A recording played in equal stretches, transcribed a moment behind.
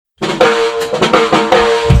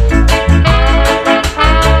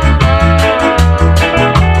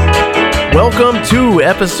welcome to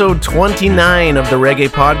episode 29 of the Reggae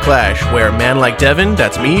Podclash, where a man like Devin,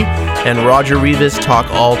 that's me, and Roger Rivas talk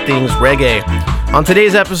all things reggae. On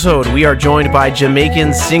today's episode, we are joined by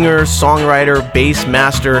Jamaican singer, songwriter, bass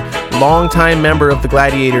master, longtime member of the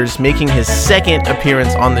Gladiators, making his second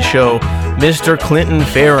appearance on the show, Mr. Clinton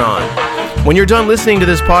Fearon. When you're done listening to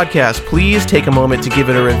this podcast, please take a moment to give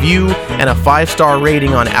it a review and a 5-star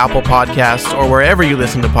rating on Apple Podcasts or wherever you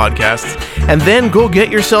listen to podcasts. And then go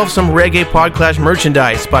get yourself some Reggae Podclash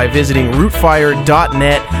merchandise by visiting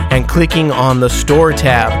rootfire.net and clicking on the store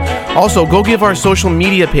tab. Also, go give our social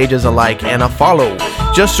media pages a like and a follow.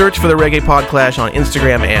 Just search for the Reggae Podclash on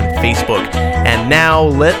Instagram and Facebook. And now,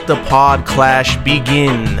 let the Podclash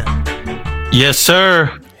begin. Yes,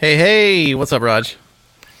 sir. Hey, what's up, Raj?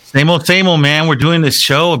 Same old, man. We're doing this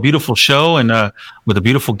show, a beautiful show, and with a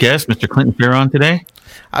beautiful guest, Mr. Clinton Fearon today.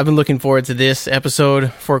 I've been looking forward to this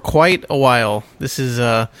episode for quite a while. This is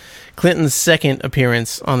Clinton's second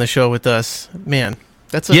appearance on the show with us. Man,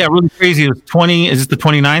 that's really crazy. It was 20. Is this the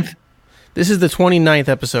 29th? This is the 29th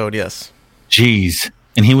episode, yes. Jeez.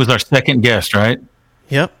 And he was our second guest, right?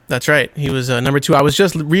 Yep, that's right. He was number 2. I was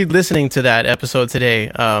just re-listening to that episode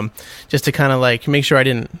today, just to kind of like make sure I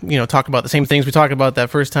didn't, talk about the same things we talked about that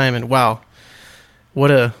first time. And wow,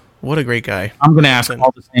 what a great guy. I'm going to ask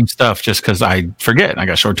all the same stuff just because I forget. I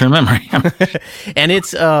got short-term memory. And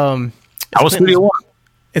it's I was Studio One.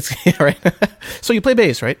 It's right. So you play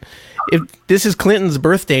bass, right? This is Clinton's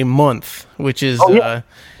birthday month, which is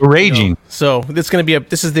raging. So this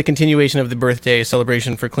is the continuation of the birthday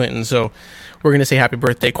celebration for Clinton. So we're going to say happy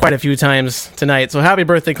birthday quite a few times tonight. So happy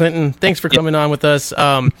birthday, Clinton. Thanks for coming on with us.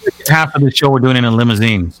 Half of the show we're doing in a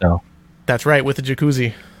limousine. So that's right, with the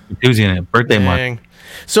jacuzzi. Jacuzzi in it. Birthday month.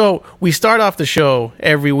 So we start off the show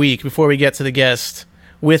every week before we get to the guest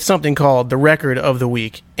with something called the record of the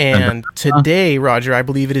week. And today, Roger, I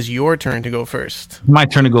believe it is your turn to go first. My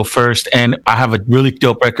turn to go first. And I have a really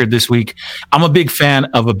dope record this week. I'm a big fan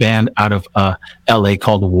of a band out of LA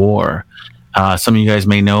called War. Some of you guys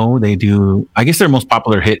may know they do. I guess their most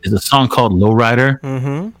popular hit is a song called Lowrider.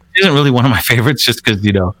 Mm-hmm. It isn't really one of my favorites just because,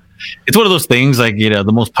 it's one of those things like, the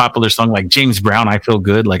most popular song like James Brown, I Feel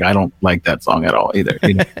Good. Like, I don't like that song at all either.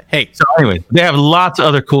 Hey. So anyway, they have lots of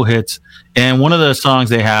other cool hits. And one of the songs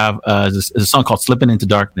they have is a song called Slipping Into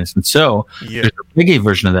Darkness. And so there's a reggae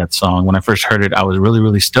version of that song. When I first heard it, I was really,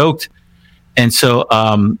 really stoked. And so,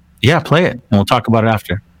 play it. And we'll talk about it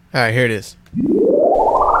after. All right, here it is.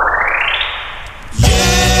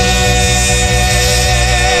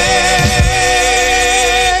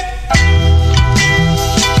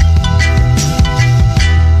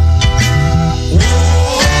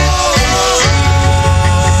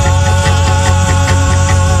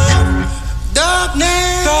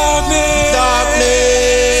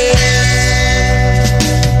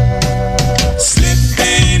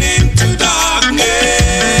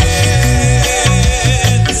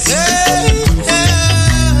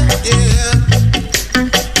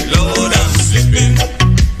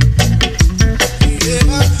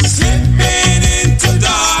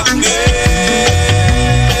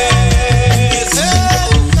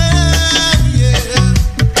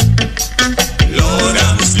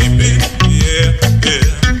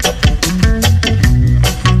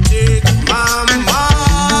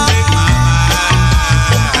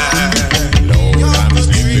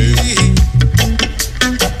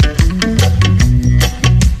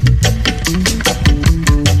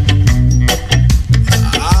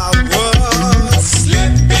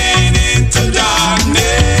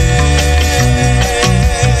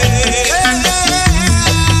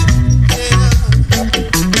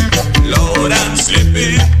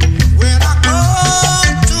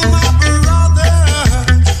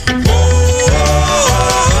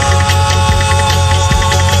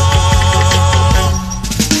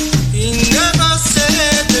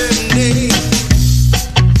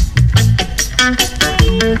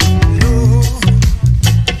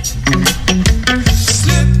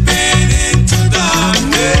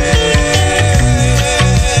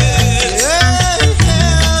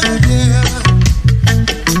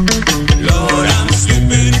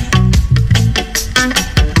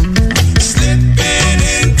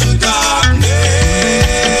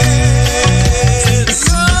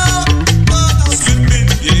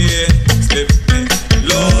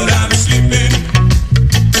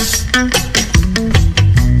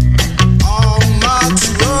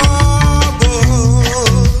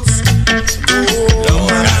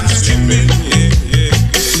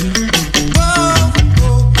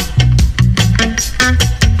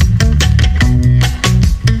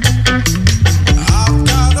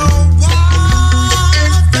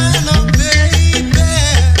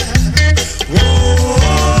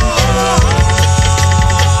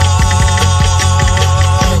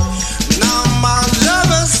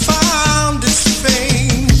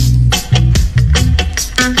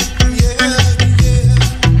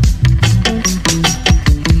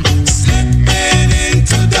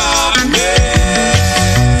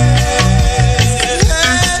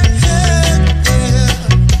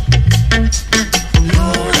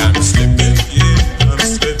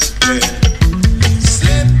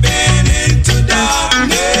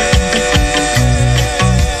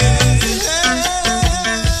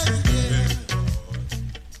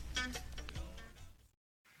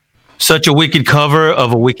 such a wicked cover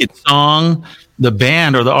of a wicked song. The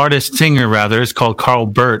band, or the artist singer rather, is called Carl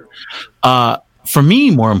Burt. For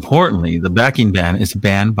me, more importantly, the backing band is a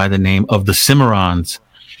band by the name of the Cimarrons.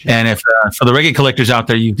 And if for the reggae collectors out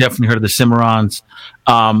there, you've definitely heard of the Cimarrons.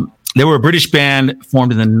 They were a British band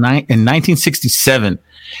formed in 1967,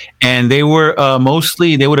 and they were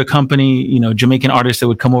mostly, they would accompany Jamaican artists that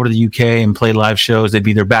would come over to the UK and play live shows. They'd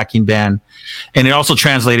be their backing band, and it also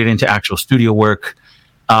translated into actual studio work.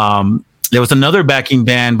 There was another backing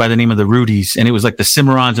band by the name of the Rudies, and it was like the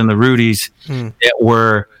Cimarrons and the Rudies that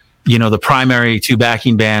were, the primary two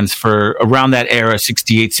backing bands for around that era,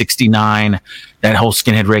 68, 69, that whole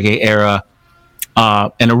skinhead reggae era.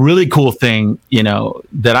 And a really cool thing,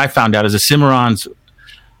 that I found out is the Cimarrons,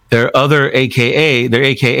 their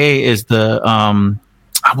AKA is the,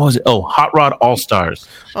 what was it? Oh, Hot Rod All Stars,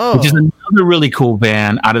 which is another really cool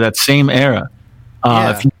band out of that same era.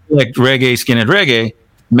 If you like reggae, skinhead reggae,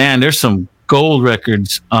 man, there's some gold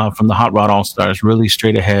records from the Hot Rod All Stars, really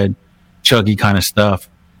straight ahead, chuggy kind of stuff.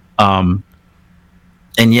 And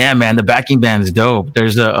yeah, man, the backing band is dope.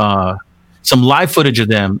 There's some live footage of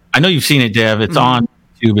them. I know you've seen it, Dev. It's on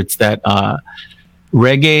YouTube. It's that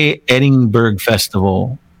Reggae Edinburgh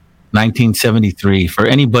Festival, 1973. For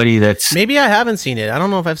anybody that's... Maybe I haven't seen it. I don't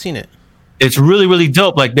know if I've seen it. It's really, really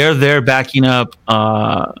dope. Like, they're there backing up...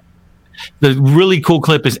 the really cool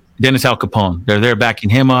clip is Dennis Al Capone. They're there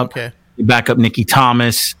backing him up. Okay. They back up Nicky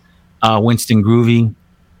Thomas, Winston Groovy, if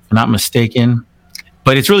I'm not mistaken.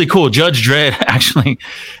 But it's really cool. Judge Dredd, actually,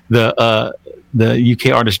 the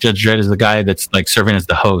UK artist Judge Dredd is the guy that's like serving as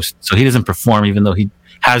the host. So he doesn't perform, even though he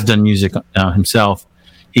has done music himself.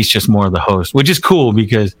 He's just more of the host, which is cool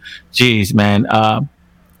because, geez, man,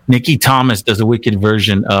 Nicky Thomas does a wicked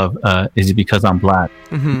version of "Is It Because I'm Black."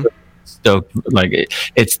 Mm-hmm. Stoked, like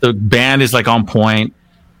it's the band is like on point,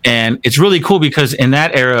 and it's really cool because in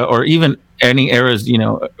that era, or even any eras,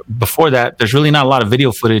 before that, there's really not a lot of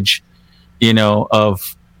video footage,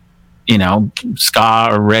 of ska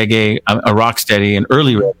or reggae, a rocksteady and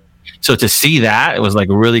early reggae. So to see that, it was like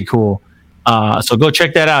really cool. So go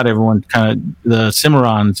check that out, everyone. Kind of the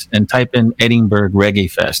Cimarrons, and type in Edinburgh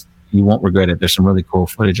Reggae Fest. You won't regret it. There's some really cool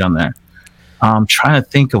footage on there. I'm trying to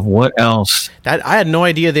think of what else. I had no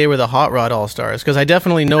idea they were the Hot Rod All Stars, because I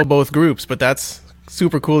definitely know both groups, but that's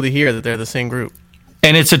super cool to hear that they're the same group.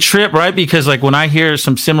 And it's a trip, right? Because like when I hear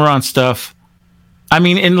some Cimarron stuff, I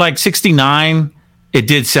mean, in like 69, it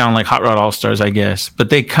did sound like Hot Rod All Stars, I guess.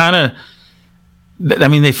 But they kind of,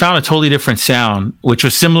 they found a totally different sound, which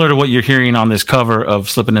was similar to what you're hearing on this cover of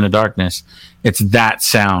Slipping in the Darkness. It's that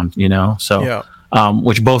sound, So, yeah.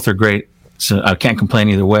 Which both are great. So I can't complain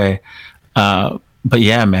either way. But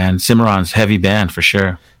yeah, man, Cimarron's heavy band for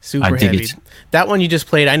sure. Super heavy. That one you just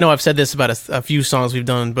played, I know I've said this about a few songs we've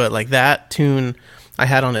done, but like that tune I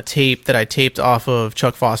had on a tape that I taped off of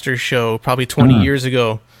Chuck Foster's show probably 20 years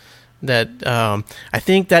ago, that I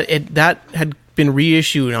think that had been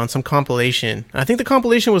reissued on some compilation. I think the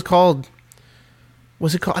compilation was called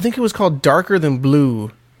I think it was called Darker Than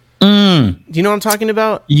Blue. Do you know what I'm talking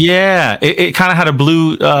about? Yeah, it kind of had a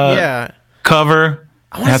blue cover.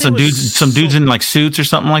 It had some dudes in like suits or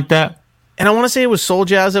something like that. And I want to say it was Soul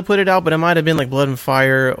Jazz that put it out, but it might have been like Blood and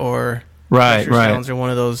Fire or right Sounds or one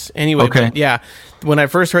of those. Anyway, okay. Yeah. When I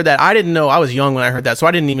first heard that, I didn't know. I was young when I heard that, so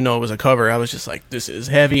I didn't even know it was a cover. I was just like, "This is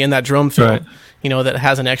heavy," and that drum fill, that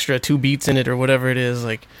has an extra 2 beats in it or whatever it is.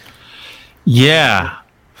 Like, yeah,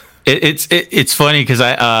 it's funny because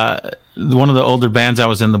I one of the older bands I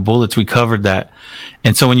was in, the Bullets, we covered that.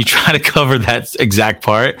 And so when you try to cover that exact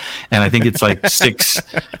part, and I think it's like 6,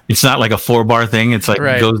 it's not like a 4-bar thing. It's like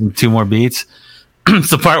it goes in 2 more beats.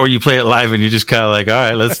 It's the part where you play it live and you're just kind of like, all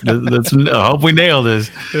right, let's I hope we nail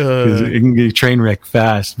this. It can get a train wreck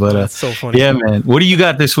fast. But that's so funny. Yeah, man. What do you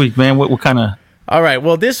got this week, man? What kind of... All right.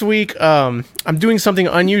 Well, this week I'm doing something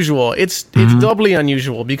unusual. It's doubly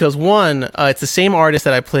unusual because one, it's the same artist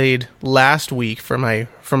that I played last week for my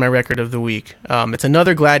record of the week. It's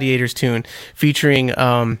another Gladiators tune featuring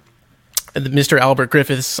Mr. Albert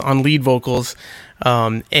Griffiths on lead vocals,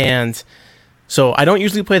 and so I don't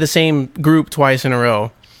usually play the same group twice in a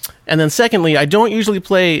row. And then secondly, I don't usually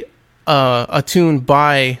play a tune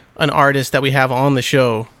by an artist that we have on the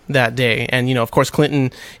show that day. And, of course,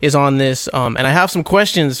 Clinton is on this, and I have some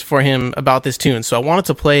questions for him about this tune. So I wanted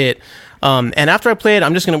to play it. And after I play it,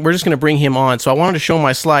 we're just gonna bring him on. So I wanted to show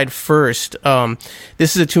my slide first.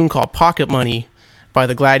 This is a tune called Pocket Money by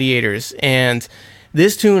the Gladiators. And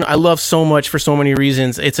this tune I love so much for so many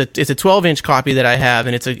reasons. It's a 12-inch copy that I have,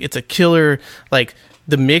 and it's a killer, like,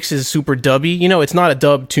 the mix is super dubby. It's not a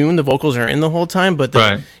dub tune. The vocals are in the whole time, but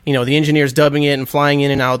the engineer's dubbing it and flying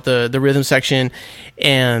in and out the rhythm section.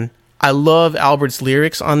 And I love Albert's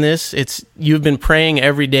lyrics on this. It's, you've been praying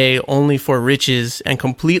every day only for riches and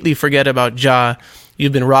completely forget about Jah.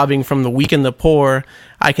 You've been robbing from the weak and the poor.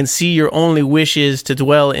 I can see your only wish is to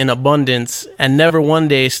dwell in abundance and never one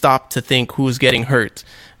day stop to think who's getting hurt.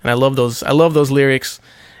 And I love those lyrics.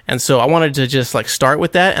 And so I wanted to just like start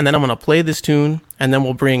with that, and then I'm going to play this tune, and then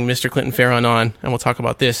we'll bring Mr. Clinton Fearon on, and we'll talk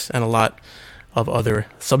about this and a lot of other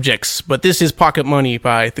subjects. But this is Pocket Money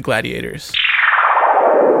by the Gladiators.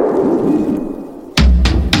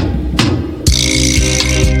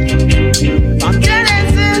 From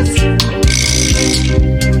Genesis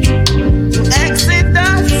to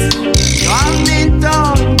Exodus, you have been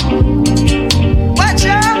done. Watch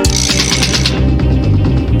out.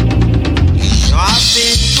 You have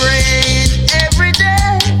been praying every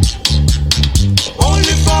day,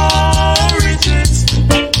 only for riches,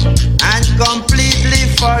 and completely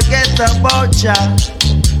forget about Jah.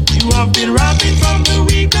 You have been robbing from the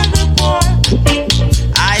weak and the poor.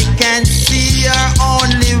 I can see your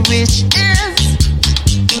only wish is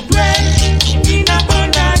to dwell in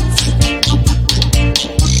abundance.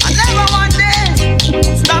 I never one day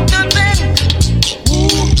stop to think who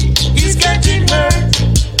is getting hurt.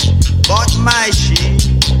 But my sheep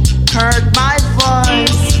heard my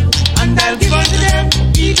voice, and I'll give unto them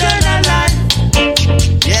eternal life.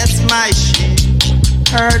 Yes, my sheep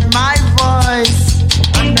heard my voice,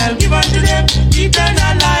 and I'll give unto them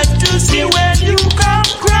eternal life, to see when you come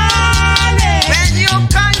crawling. When your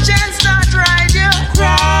conscience not right, you're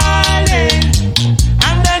crawling,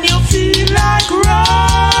 and then you feel like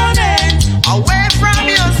running away from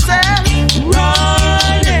yourself,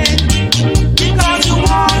 running, because you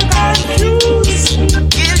are confused.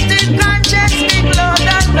 Guilty conscience speak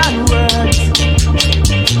louder than words.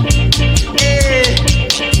 Hey,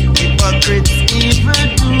 hypocrites,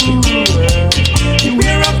 evildoers,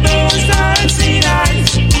 beware of those unseen eyes.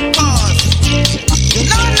 Cause you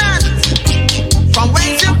know not from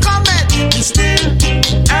whence you cometh, you still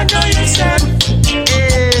and know yourself.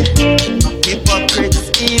 Hey, hypocrites,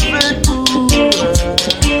 evildoers,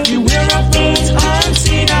 beware of those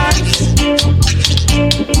unseen eyes.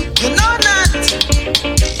 You know not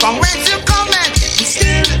from whence you cometh, you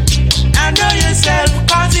still and know yourself.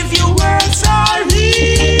 Cause if you words are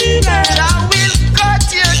evil, Jah will cut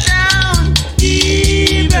you down.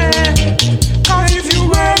 Evil. Cause if you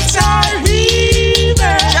words are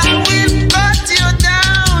evil, Jah will cut you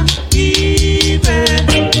down. Evil.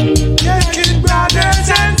 Taking brothers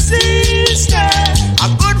and sisters. A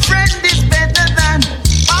good friend is better than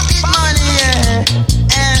pocket money, yeah.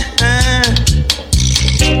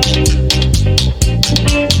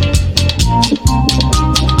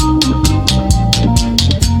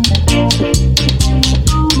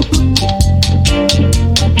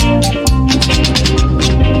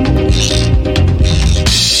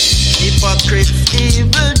 Hypocrites,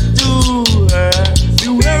 evildoers,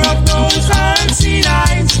 beware of those unseen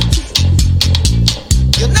eyes.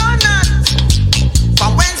 You know not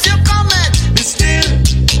from whence you cometh, be still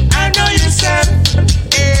and know yourself.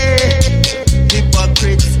 Hey,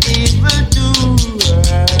 hypocrites,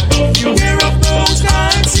 evildoers, beware of those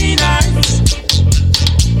unseen eyes.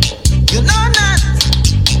 You know not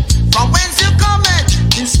from whence you cometh,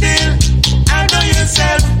 be still and know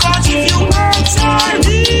yourself. Cause if your words are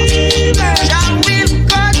evil, Jah will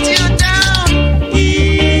cut you down.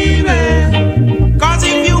 Evil. Cause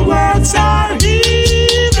if your words are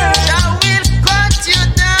evil, Jah will cut you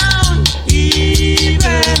down.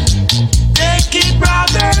 Evil. Take it,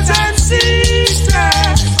 brothers and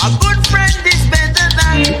sisters. A good friend is better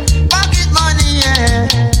than pocket money, yeah.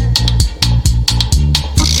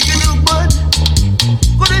 If you do good,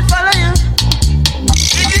 good will follow you.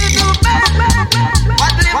 If you do bad,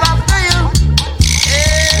 what live after you?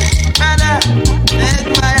 Hey, brother, let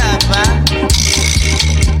my abba.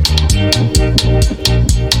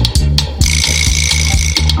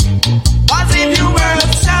 Cause if you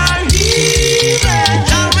words are evil,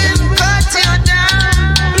 Jah will cut you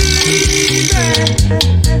down. Evil.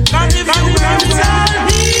 Cause if you words are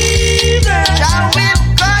evil, Jah will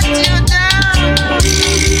cut you down.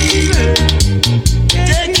 Evil.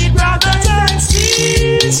 Take it, brothers and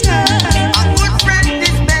sisters. A good friend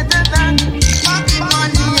is better than pocket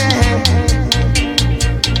money, yeah.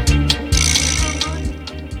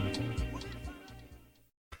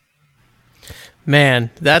 Man,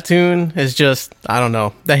 that tune is just, I don't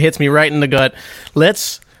know, that hits me right in the gut.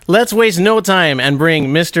 Let's waste no time and bring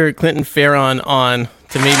Mr. Clinton Fearon on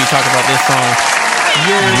to maybe talk about this song.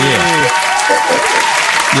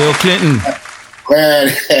 Yo, Clinton. Man,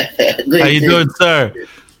 How you doing, sir?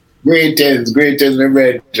 Greetings, my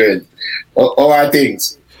brethren. How are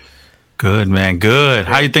things? Good, man. Good.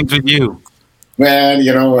 How you things with you? Man,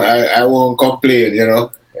 I won't complain,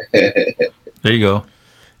 There you go.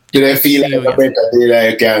 Do I feel like a better day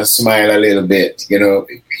that you can smile a little bit,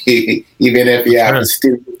 even if you have to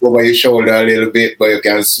still look over your shoulder a little bit, but you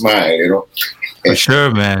can smile, For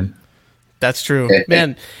sure, man. That's true,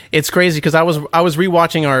 man. It's crazy because I was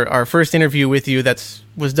rewatching our first interview with you that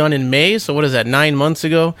was done in May. So what is that? 9 months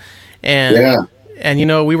ago, and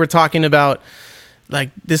we were talking about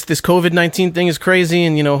like this COVID-19 thing is crazy,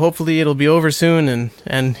 and hopefully it'll be over soon,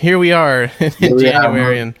 and here we are in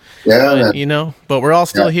January, and but we're all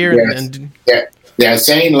still here. And they're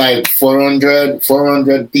saying like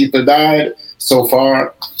 400 people died so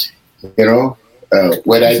far.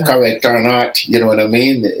 Whether it's correct or not, you know what I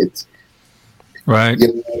mean? It's right.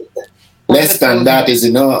 Less than that is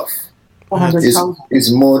enough. It's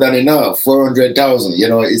more than enough. 400,000,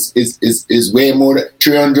 is way more.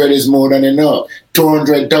 300 is more than enough.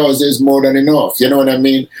 200,000 is more than enough. You know what I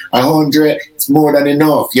mean? 100, it's more than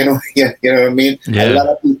enough. You know what I mean? Yeah. A lot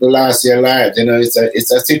of people lost their lives.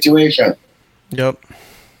 It's a situation. Yep.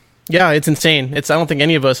 Yeah, it's insane. I don't think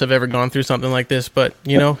any of us have ever gone through something like this, but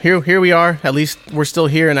here we are. At least we're still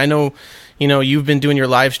here, and I know. You've been doing your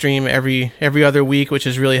live stream every other week, which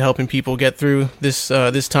is really helping people get through this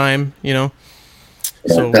time.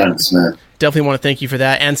 So thanks, man. Definitely want to thank you for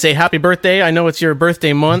that, and say happy birthday. I know it's your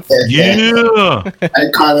birthday month. Yeah, I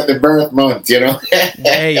call it the birth month.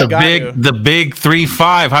 Hey, the big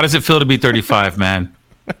 35. How does it feel to be 35, man?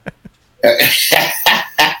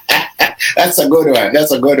 That's a good one.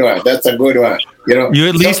 You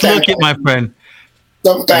at least look it, my friend.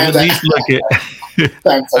 Sometimes you at least look it.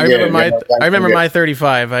 I remember my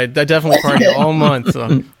 35. I definitely party all month,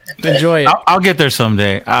 so enjoy it. I'll get there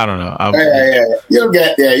someday. I don't know. You'll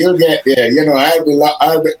get there.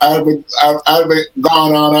 I'll be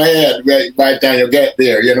gone on ahead by the time you get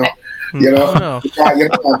there.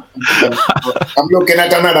 I'm looking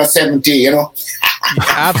at another 70.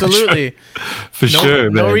 Absolutely, for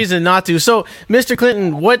sure. Man. No reason not to. So, Mr.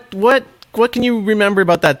 Clinton, what can you remember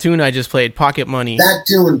about that tune I just played, Pocket Money? That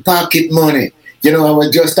tune, Pocket Money. I was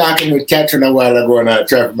just talking with Catherine a while ago on our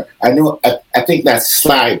trip. I think that's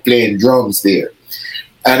Sly playing drums there.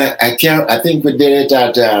 And I think we did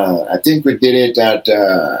it at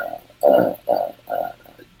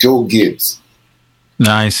Joe Gibbs.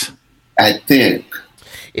 Nice. I think.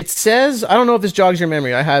 It says, I don't know if this jogs your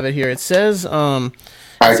memory. I have it here. It says Channel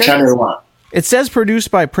 1. It says produced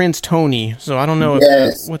by Prince Tony. So I don't know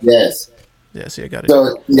if Yes. Yeah, see, I got it.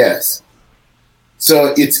 So yes.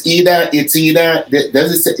 So it's either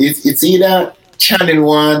Channel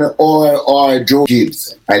 1 or Joe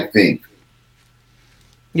Gibbs, I think.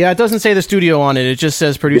 Yeah, it doesn't say the studio on it. It just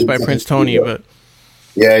says produced by Prince Tony, but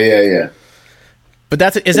yeah.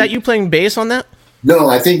 But is that you playing bass on that? No,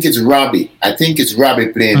 I think it's Robbie. Playing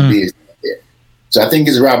bass. So I think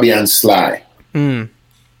it's Robbie and Sly. And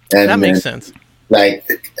that makes sense. Like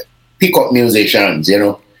pick-up musicians,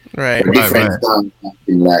 Right. Different songs,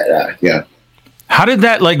 something like that. Yeah. How did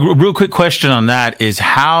that, real quick question on that is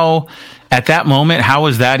how, at that moment, how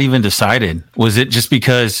was that even decided? Was it just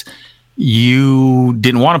because you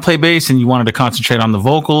didn't want to play bass and you wanted to concentrate on the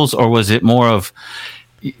vocals, or was it more of,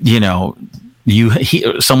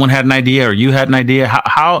 someone had an idea or you had an idea?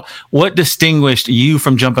 What distinguished you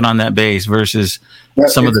from jumping on that bass versus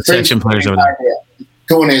some of the section players over there?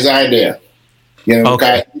 Tony's idea.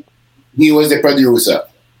 Okay. He was the producer.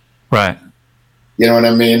 Right. You know what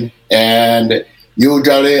I mean? And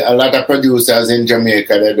usually a lot of producers in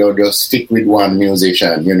Jamaica, they don't just stick with one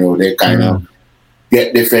musician. They kind of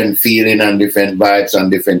get different feeling and different vibes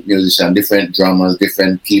and different musicians, different drummers,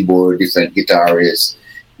 different keyboard, different guitarists.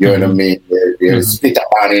 You know what I mean? They split a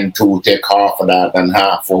band in two, take half of that and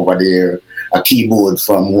half over there. A keyboard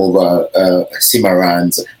from over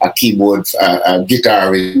Cimarron's, a keyboard, a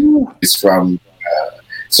guitarist from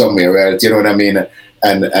somewhere else. You know what I mean?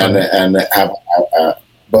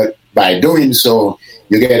 But by doing so,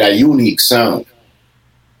 you get a unique sound.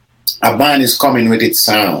 A band is coming with its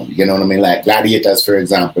sound. You know what I mean? Like Gladiators, for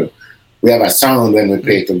example, we have a sound when we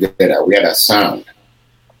play together. We had a sound.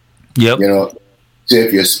 Yep. So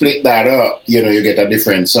if you split that up, you get a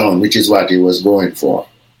different sound, which is what he was going for.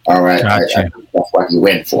 All right, gotcha. That's what he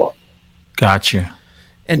went for. Gotcha.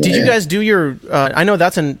 And did you guys do your? I know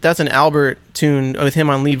that's an Albert tune with him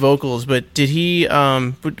on lead vocals, but did he?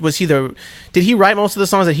 Did he write most of the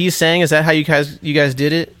songs that he sang? Is that how you guys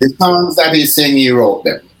did it? The songs that he sang, he wrote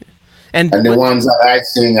them, and the ones that I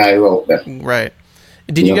sing, I wrote them. Right.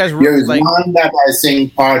 Did you guys? There is one that I sing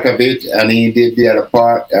part of it, and he did the other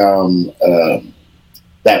part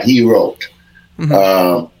that he wrote.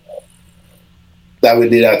 that we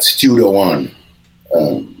did at Studio One.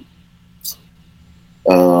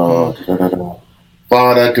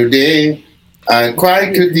 Father, today I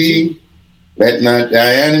cry to thee, let not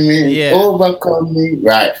thy enemy overcome me.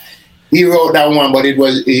 Right. He wrote that one, but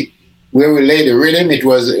where we laid the rhythm, it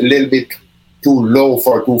was a little bit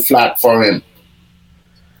too flat for him.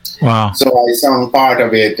 Wow. So I sung part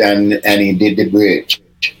of it and he did the bridge.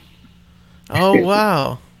 Oh,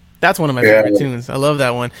 wow. That's one of my favorite tunes. I love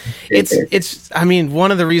that one. It's. I mean,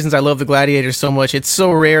 one of the reasons I love the Gladiators so much. It's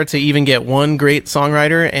so rare to even get one great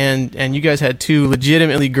songwriter, and you guys had two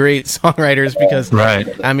legitimately great songwriters because,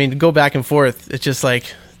 I mean, go back and forth. It's just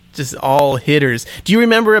all hitters. Do you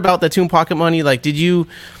remember about the tune Pocket Money? Like,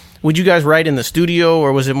 would you guys write in the studio,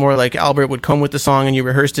 or was it more like Albert would come with the song and you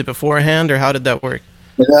rehearsed it beforehand, or how did that work?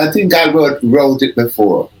 I think Albert wrote it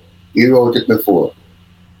before. He wrote it before.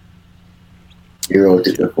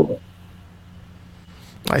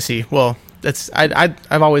 I see. Well, that's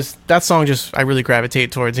I've always that song just I really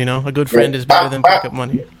gravitate towards. You know, a good friend is better than Pocket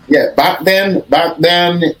Money. Yeah, back then,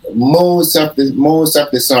 most of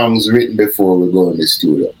the songs written before we go in the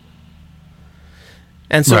studio.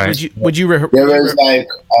 And so, would you? There was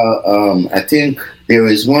I think there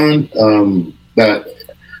was one that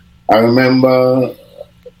I remember,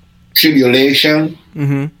 Tribulation.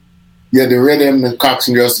 Mm-hmm. Yeah, the rhythm the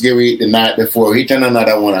Coxsone just gave it the night before. He done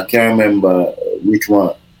another one. I can't remember which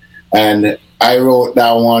one. And I wrote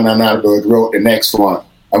that one, and Albert wrote the next one.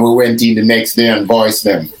 And we went in the next day and voiced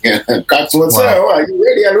them. Coxsone said, "Oh, are you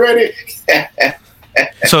ready already?"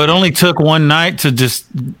 So it only took one night to just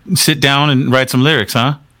sit down and write some lyrics,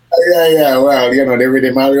 huh? Yeah. Well, you know, the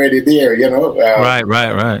rhythm already there, you know.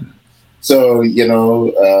 Right. So, you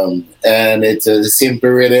know, and it's a simple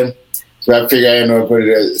rhythm. So I figure, you know, put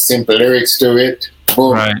simple lyrics to it.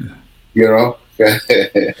 Boom. Right. You know.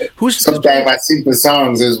 Sometimes simple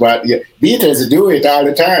songs is what Beatles do it all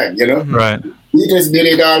the time, you know. Right. Beatles did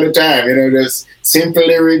it all the time, you know, just simple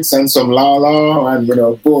lyrics and some la and, you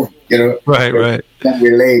know, boom, you know. Right. Can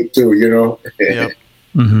relate to, you know. Yep.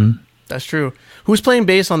 Mm-hmm. That's true. Who's playing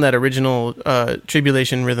bass on that original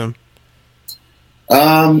Tribulation rhythm?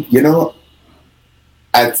 You know,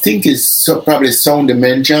 I think it's probably Sound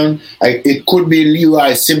Dimension. It could be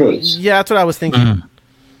Leroy Sibbles. Yeah, that's what I was thinking. Mm.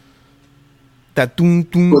 That doom,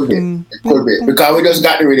 doom, could be. Because we just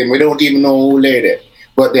got the rhythm. We don't even know who laid it.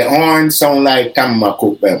 But the horns sound like Tom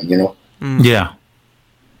McCook them, you know? Mm. Yeah.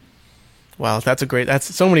 Wow,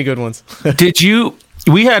 that's so many good ones.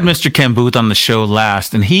 We had Mr. Ken Booth on the show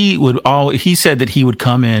last, and he said that he would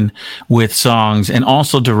come in with songs and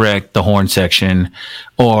also direct the horn section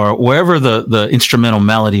or wherever the instrumental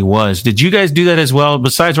melody was. Did you guys do that as well?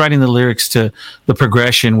 Besides writing the lyrics to the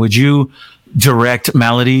progression, would you direct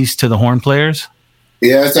melodies to the horn players?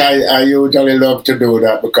 Yes, I usually love to do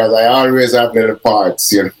that because I always have little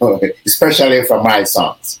parts, you know, especially for my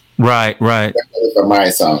songs. Right. Especially for my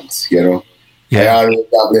songs, you know. Yeah. I always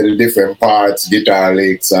have little different parts, guitar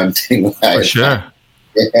licks and things like that. For sure.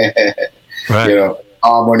 Right. You know,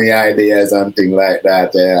 harmony ideas and things like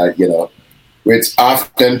that, you know, which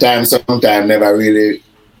sometimes never really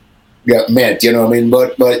get met, you know what I mean?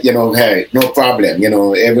 But you know, hey, no problem, you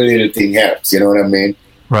know, every little thing helps, you know what I mean?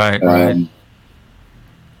 Right.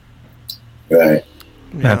 Right.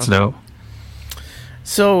 That's dope.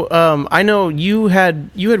 So I know you had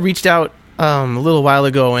reached out a little while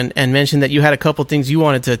ago and mentioned that you had a couple things you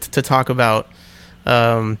wanted to talk about.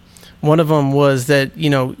 One of them was that, you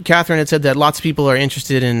know, Catherine had said that lots of people are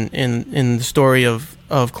interested in the story of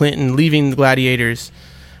Clinton leaving the Gladiators.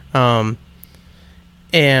 And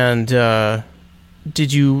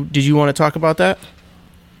did you want to talk about that?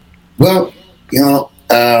 Well, you know,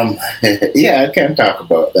 yeah, I can talk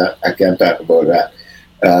about that.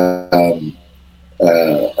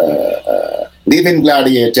 Leaving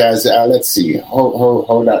Gladiators, let's see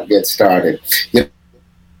how that gets started. You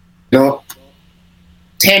know,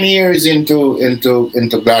 10 years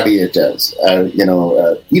into Gladiators, you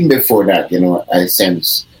know, even before that, you know, I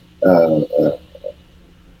sense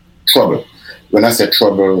trouble. When I say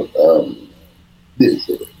trouble,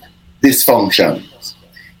 dysfunctions,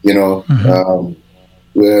 you know,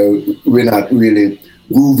 we're not really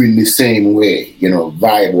moving the same way, you know,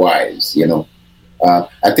 vibe-wise, you know.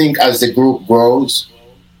 I think as the group grows,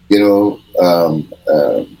 you know,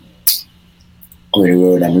 what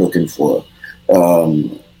word I'm looking for,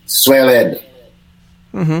 Swellhead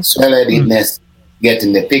is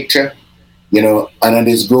getting the picture, you know, and as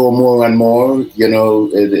this grow more and more, you know,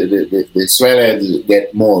 the Swellheads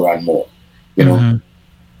get more and more, you know.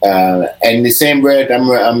 And the same breath,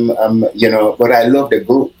 I'm, you know, but I love the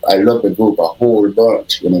group. I love the group a whole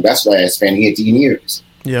bunch. You know, that's why I spent 18 years.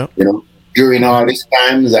 Yeah. You know, during all these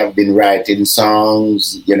times, I've been writing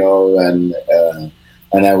songs, you know, and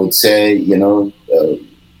I would say, you know,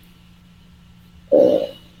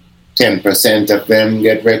 10% of them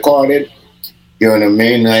get recorded. You know what I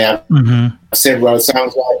mean? I have several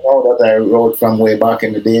songs right now that I wrote from way back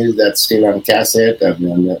in the days that's still on cassette, and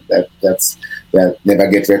that never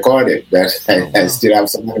get recorded. That I still have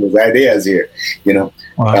some of those ideas here, you know.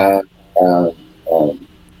 Wow.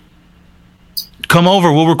 Come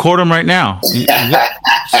over, we'll record them right now. Put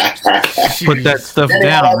that stuff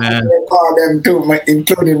down, man. Record them too,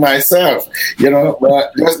 including myself, you know,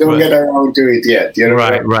 but just don't get around to it yet. You know?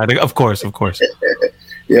 Right. Of course.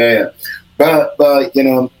 Yeah. But you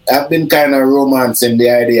know, I've been kind of romancing the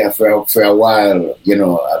idea for a while. You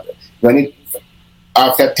know,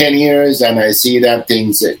 after 10 years, and I see that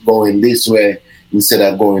things going this way instead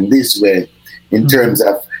of going this way, in terms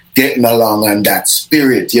of getting along and that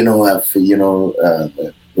spirit. You know,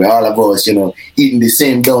 we all of us, you know, eating the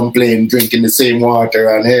same dumpling, drinking the same water,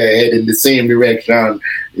 and heading the same direction.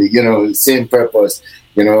 You know, same purpose.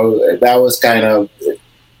 You know, that was kind of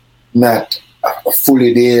not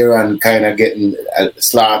fully there and kind of getting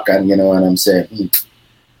slack, and you know, and I'm saying,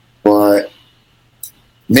 but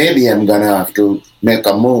maybe I'm gonna have to make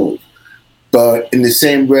a move. But in the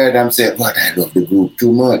same breath, I'm saying, but I love the group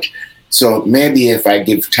too much. So maybe if I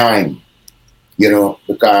give time, you know,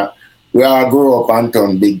 because we all grew up and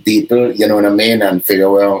turn big people, you know what I mean, and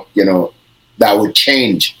figure, well, you know, that would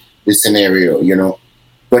change the scenario, you know.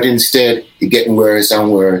 But instead, it's getting worse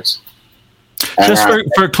and worse. Just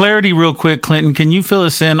for clarity, real quick, Clinton, can you fill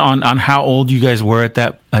us in on how old you guys were at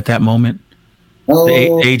that moment?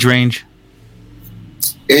 The age range.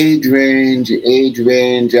 Age range.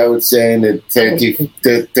 I would say in the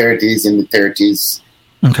 30s, in the 30s.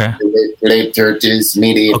 Okay. Late 30s,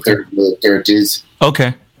 late 30s.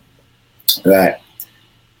 Okay. Right.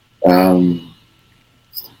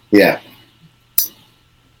 Yeah.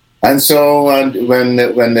 And so when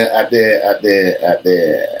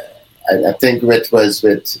I think it was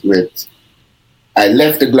with I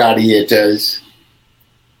left the Gladiators,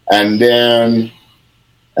 and then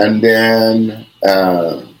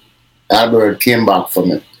Albert came back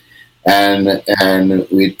from it, and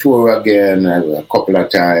we toured again a couple of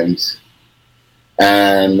times,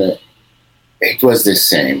 and it was the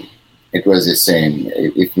same,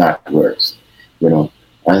 if not worse, you know.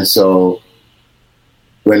 And so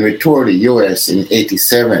when we toured the US in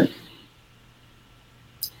 '87.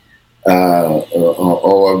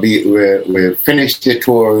 We finished the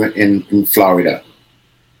tour in Florida,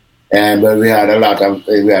 but we had a lot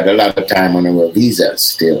of time on our visas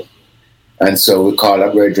still, and so we called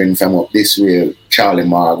our brethren from up this way, Charlie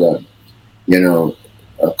Morgan, you know,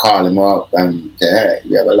 call him up and say, hey,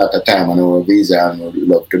 we have a lot of time on our visa and we'd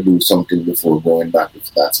love to do something before going back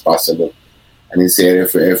if that's possible. And he said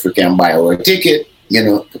if we can buy our ticket, you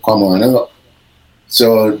know, to come on up.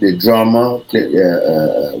 So the drummer,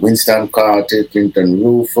 Winston Carter, Clinton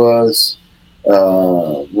Rufus,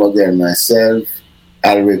 myself,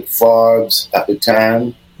 Alric Forbes at the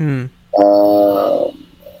time,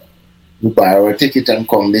 we buy our ticket and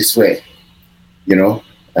come this way, you know.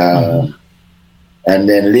 And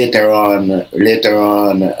then later on,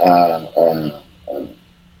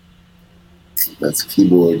 that's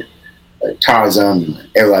keyboard, Tarzan,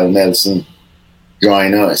 Errol Nelson,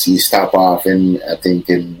 join us. He stopped off in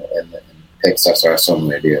Texas or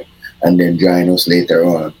somewhere there, and then join us later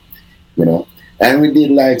on, you know. And we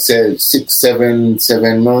did like say 7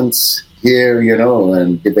 months here, you know,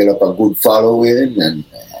 and develop a good following, and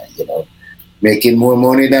you know, making more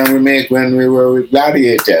money than we make when we were with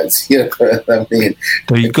Gladiators. You know what I mean?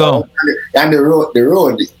 There you go. And the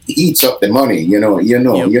road eats up the money. You know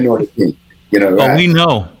the thing. You know, right? Oh, we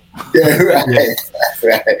know. Yeah,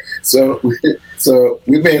 right. So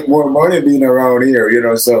we make more money being around here, you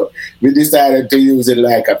know. So we decided to use it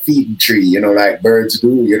like a feeding tree, you know, like birds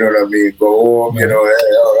do. You know what I mean? Go home, you know.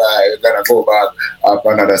 Hey, all right, we're gonna go back up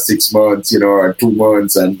another 6 months, you know, or 2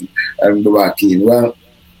 months, and go back in. Well,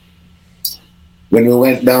 when we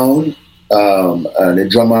went down, the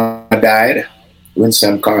drummer died.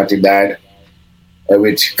 Winston Carter died,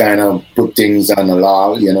 which kind of put things on the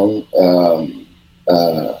lull, you know.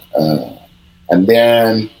 And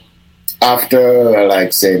then after,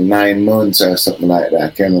 like, say, 9 months or something like that, I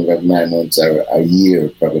can't remember, 9 months or a year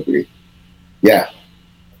probably. Yeah,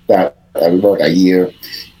 that about a year,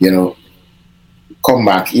 you know, come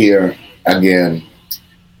back here again.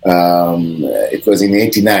 It was in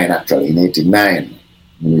 '89, actually. In '89,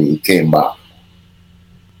 we came back.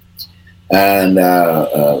 And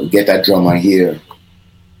get a drummer here,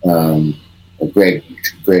 Greg,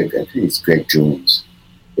 I think it's Greg Jones.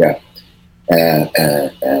 Yeah.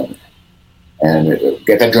 and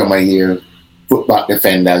get a drummer here, put back the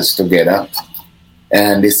Fenders together,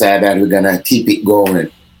 and decide that we're gonna keep it going.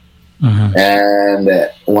 Mm-hmm. And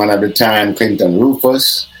one at the time, Clinton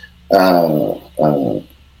Rufus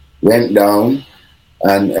went down,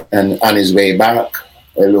 and on his way back,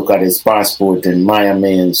 I look at his passport in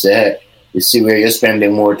Miami and say, hey, you see where you're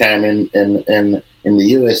spending more time in the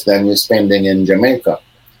US than you're spending in Jamaica,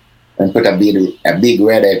 and put a big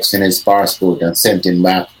red X in his passport and sent him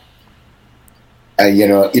back.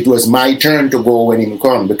 It was my turn to go when he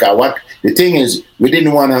come, because the thing is, we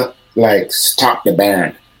didn't want to stop the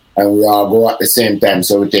band and we all go at the same time,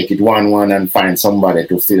 so we take it 1-1 and find somebody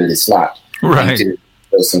to fill the slot until the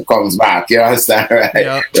person comes back. You understand, right?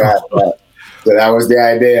 Yeah. Right. So that was the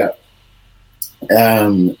idea.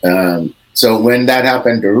 So when that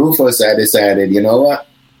happened to Rufus, I decided, you know what,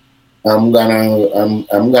 I'm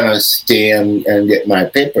gonna stay and get my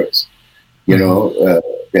papers.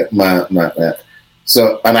 Get my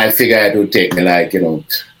so, and I figured it would take me a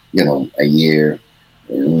year,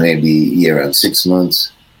 maybe a year and 6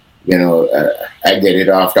 months. I get it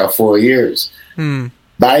after 4 years.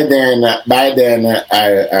 By then I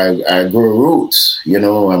grew roots.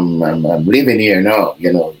 I'm living here now.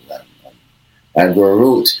 I grew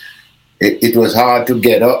roots. It was hard to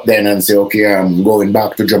get up then and say, okay, I'm going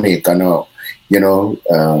back to Jamaica now.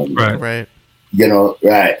 Right. Right.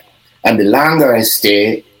 And the longer I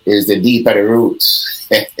stay, is the deeper the roots.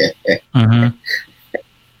 Mm-hmm.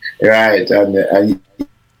 Right.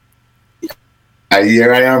 And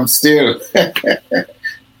here I am still.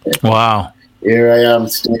 Wow. Here I am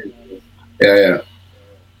still. Yeah.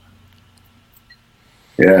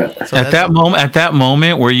 So at that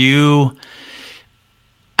moment, were you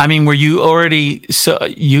already, so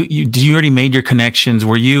you already made your connections?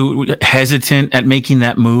 Were you hesitant at making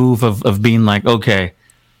that move of being like, okay,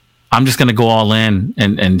 I'm just going to go all in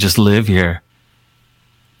and just live here?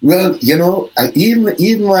 Well, even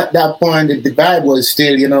at that point, the vibe was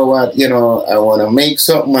still, I want to make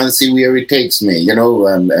something and see where it takes me,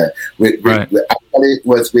 and it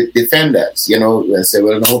was with Defenders, I said,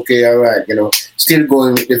 well, okay, all right, still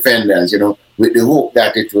going with Defenders, with the hope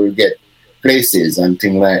that it will get places and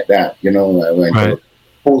things like that, I went to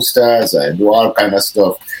posters, I do all kind of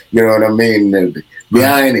stuff, you know what I mean,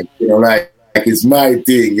 behind it, like it's my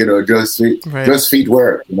thing, just feet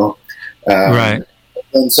work, right.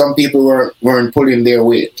 And some people weren't pulling their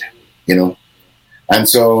weight, and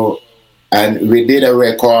so, and we did a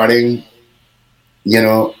recording,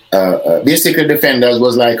 basically Defenders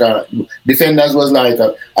was like I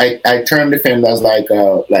termed Defenders like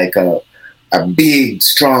a big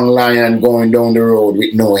strong lion going down the road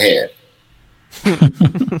with no head.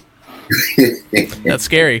 That's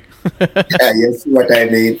scary. Yeah, you see what I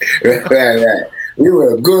mean? Right. We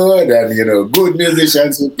were good, and good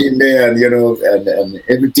musicians in there, and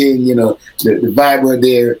everything, the vibe were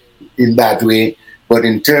there in that way. But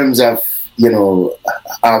in terms of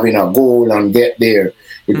having a goal and get there,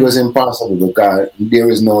 it was impossible because there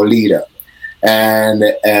is no leader, and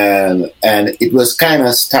it was kind of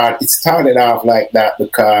it started off like that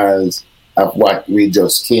because of what we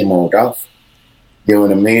just came out of. You know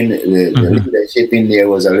what I mean? The leadership in there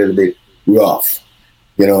was a little bit rough.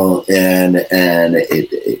 And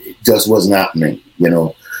it just wasn't happening,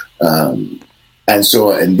 and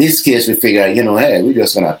so in this case we figured, hey, we're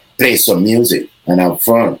just gonna play some music and have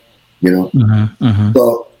fun, So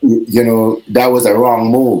that was a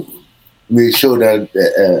wrong move. We should have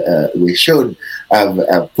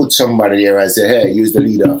put somebody there and say, hey, use the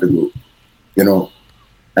leader of the group,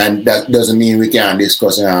 and that doesn't mean we can't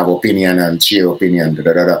discuss and have opinion and share opinion,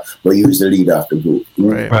 but use the leader of the group.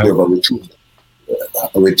 Right.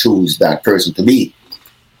 We choose that person to be.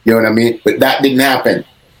 You know what I mean? But that didn't happen.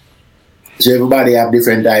 So everybody have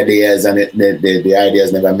different ideas, and the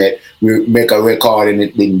ideas never met. We make a record and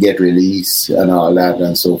it didn't get released and all that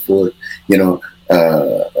and so forth.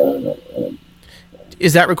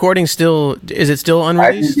 Is that recording still? Is it still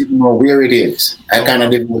unreleased? I didn't know where it is. I kind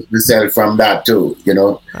of divorced myself from that too.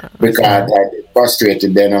 Because I get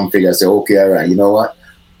frustrated. Then I'm figuring, say, okay, all right. You know what?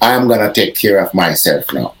 I'm gonna take care of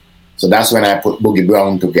myself now. So that's when I put Boogie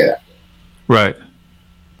Brown together. Right.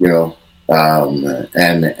 And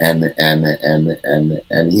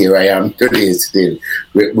here I am today still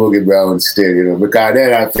with Boogie Brown still, because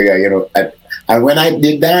then I figure, and when I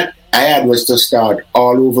did that, I had was to start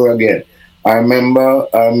all over again. I remember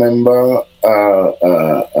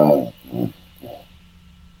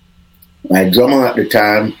my drummer at the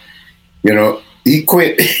time, he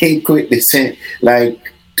quit the same, like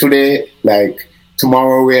today, like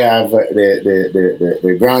tomorrow we have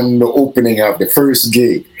the grand opening of the first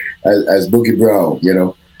gig. as Boogie Brown, you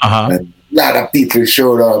know. And a lot of people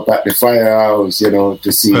showed up at the firehouse, you know,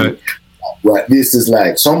 to see what this is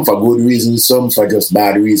like. Some for good reasons, some for just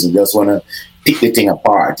bad reasons. Just want to pick the thing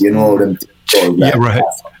apart, you know. Like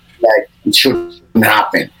it shouldn't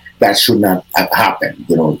happen. That should not have happened,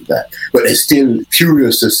 you know. That, but they're still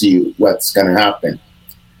curious to see what's gonna happen.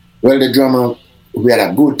 Well, the drummer, we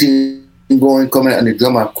had a good thing going, coming, and the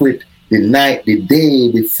drummer quit the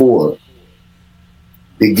day before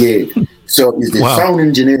the gig. So it's the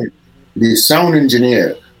sound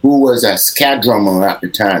engineer who was a ska drummer at the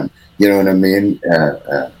time. You know what I mean?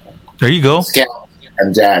 There you go. Ska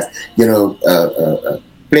and jazz. You know,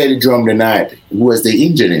 play the drum the night. Who was the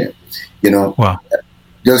engineer? You know. Wow.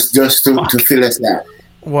 Just to fill us out.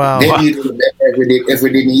 Wow. Then if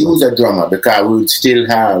we didn't use a drummer, because we would still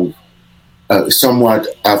have somewhat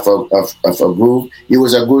of a groove. He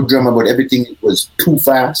was a good drummer, but everything was too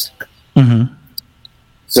fast.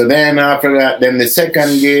 So then after that, then the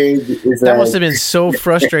second gig is that must have been so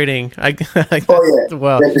frustrating. Wow,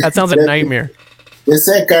 that sounds like a nightmare. The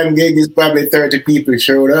second gig is probably 30 people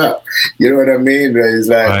showed up. You know what I mean? It's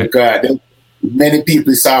like because many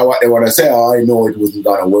people saw what they want to say. Oh, I know it wasn't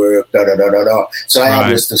gonna work. So I had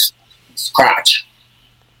just to scratch.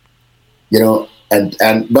 You know,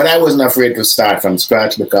 but I wasn't afraid to start from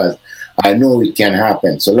scratch because I know it can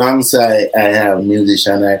happen. So long as I have a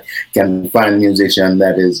musician, I can find a musician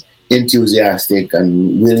that is enthusiastic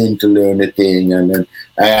and willing to learn the thing, and then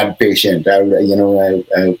I am patient. I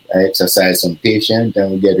exercise some patience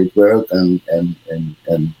and we get it work and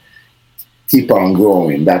keep on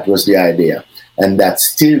growing. That was the idea, and that's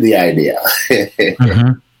still the idea.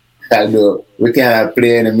 Although we cannot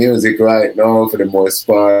play any music right now for the most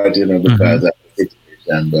part, you know, because of the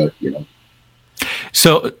situation. But you know,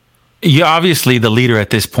 so. You're obviously the leader at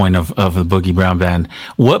this point of the Boogie Brown Band.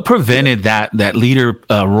 What prevented that leader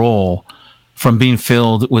role from being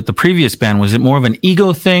filled with the previous band? Was it more of an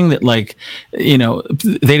ego thing that, like, you know,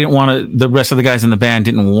 they didn't want to, the rest of the guys in the band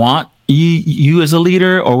didn't want you as a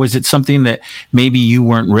leader, or was it something that maybe you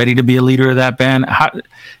weren't ready to be a leader of that band?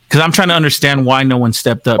 Because I'm trying to understand why no one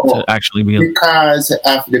stepped up to actually be because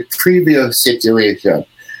of the previous situation,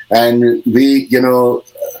 and we, you know.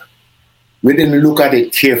 We didn't look at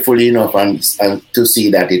it carefully enough and to see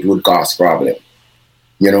that it would cause problem.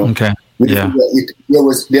 You know,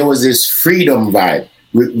 there was this freedom vibe.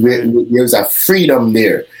 There was a freedom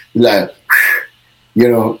there. Like, you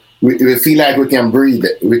know, we feel like we can breathe.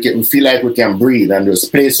 We feel like we can breathe and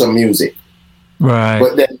just play some music. Right.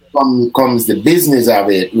 But then comes the business of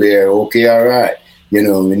it, where okay, all right, you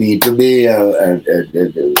know, we need to be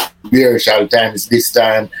rehearsal times this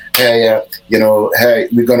time. Hey, you know, hey,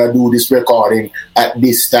 we're gonna do this recording at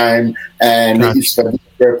this time, and it's for this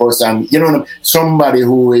purpose. And you know, somebody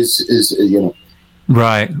who is you know,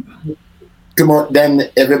 right. Then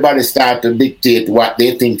everybody start to dictate what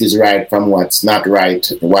they think is right from what's not right,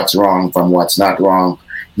 what's wrong from what's not wrong.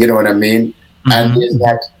 You know what I mean? And there's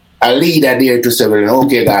that a leader there to say, well,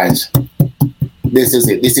 okay, guys, this is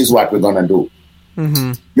it. This is what we're gonna do.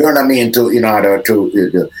 You know what I mean? In order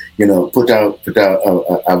to you know, put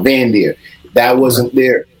a vein there that wasn't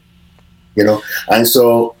there, you know. And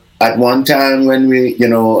so at one time when we, you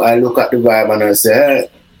know, I look at the vibe and I say, hey,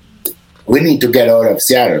 we need to get out of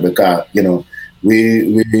Seattle because, you know,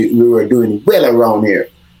 we were doing well around here,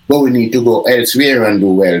 but we need to go elsewhere and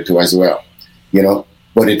do well too as well, you know.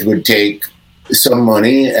 But it would take some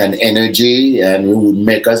money and energy, and we would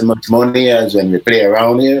make as much money as when we play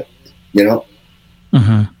around here, you know.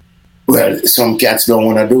 Well, some cats don't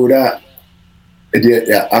want to do that.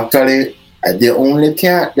 Actually, the only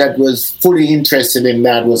cat that was fully interested in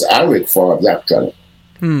that was Alric Forbes, actually.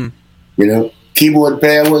 You know, keyboard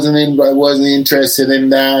player wasn't interested in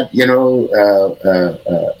that. You know,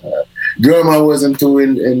 drummer wasn't too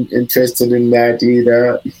interested in that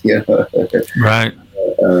either. You know? Right.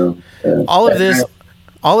 All of this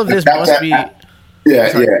must be.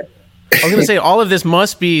 I was going to say, all of this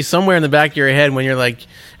must be somewhere in the back of your head when you're like,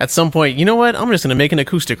 at some point, you know what? I'm just going to make an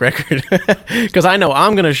acoustic record because I know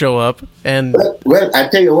I'm going to show up. And well, I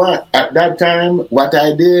tell you what, at that time, what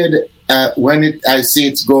I did when I see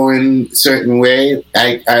it's going certain way,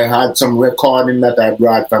 I had some recording that I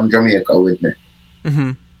brought from Jamaica with me.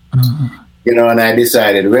 You know, and I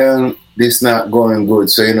decided, well, this is not going good,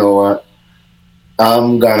 so you know what?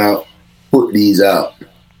 I'm gonna put these out.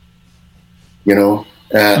 You know.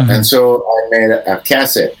 And so I made a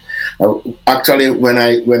cassette. Actually, when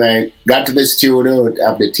I got to the studio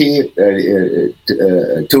of the tape,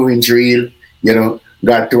 2-inch reel, you know,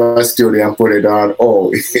 got to our studio and put it on.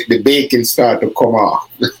 Oh, the bacon started to come off.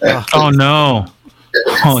 Oh no!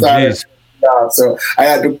 Oh jeez! off. So I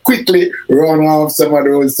had to quickly run off some of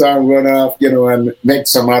those songs, and make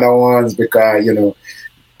some other ones because,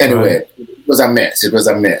 anyway, it was a mess. It was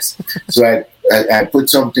a mess. So I put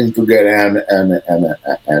something together and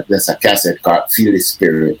there's a cassette called Feel the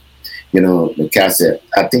Spirit. The cassette.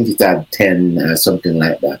 I think it had 10 something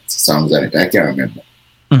like that songs on it. I can't remember.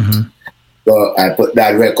 Mm-hmm. So I put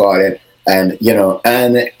that record in,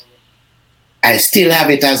 and I still have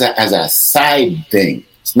it as a side thing.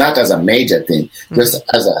 It's not as a major thing, just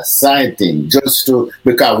as a side thing, because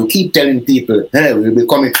we keep telling people, hey, we're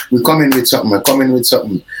coming with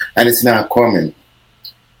something, and it's not coming.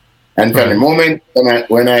 And from the moment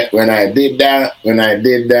when I did that,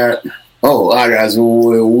 others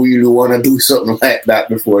who really want to do something like that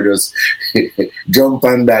before just jump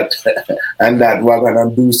on that and that wagon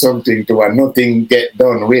and do something to where nothing get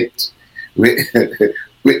done with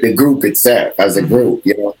the group itself as a group,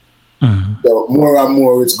 Mm-hmm. So more and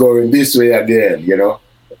more it's going this way again,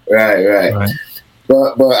 Right.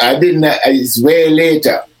 But I didn't. It's way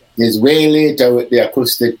later. It's way later with the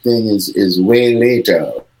acoustic thing. Is way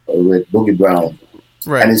later with Boogie Brown,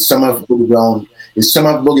 right? And it's some of Boogie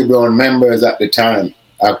Brown members at the time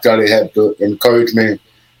actually had to encourage me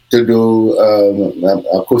to do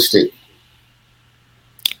acoustic.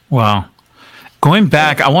 Wow. Going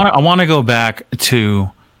back, I want to go back to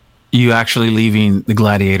you actually leaving the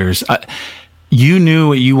Gladiators. You knew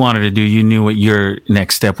what you wanted to do. You knew what your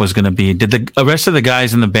next step was going to be. Did the rest of the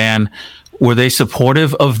guys in the band, were they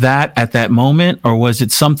supportive of that at that moment, or was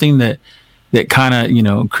it something that kind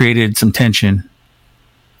of created some tension?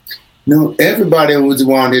 No, everybody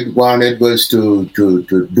wanted was to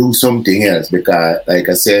do something else because, like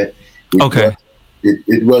I said,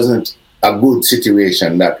 it wasn't a good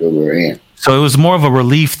situation that we were in. So it was more of a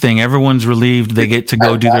relief thing. Everyone's relieved they get to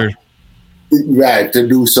go do their... Right, to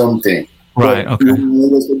do something. Right, but okay. We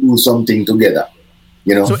needed to do something together,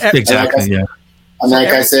 So exactly, yeah. And like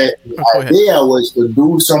I said, the idea was to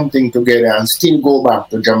do something together and still go back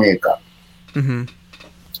to Jamaica. Mm-hmm.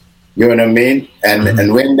 You know what I mean?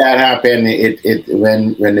 And when that happened,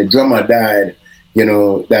 when the drummer died,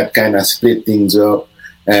 that kind of split things up,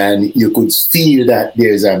 and you could feel that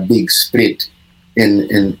there's a big split in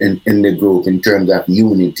the group in terms of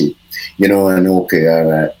unity, and okay, all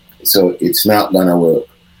right, so it's not gonna work,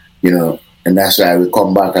 and that's why we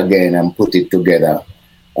come back again and put it together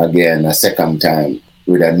again a second time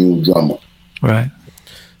with a new drummer. Right.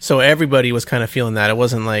 So everybody was kind of feeling that. It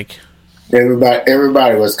wasn't like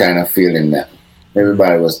everybody was kind of feeling that.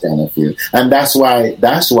 Everybody was kind of feeling, and that's why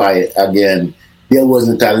again there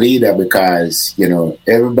wasn't a leader because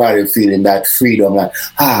everybody feeling that freedom, like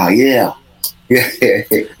yeah.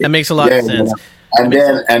 That makes a lot of sense. And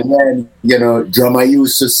then drummer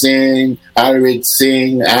used to sing, Alric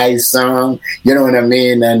sing, I sang, you know what I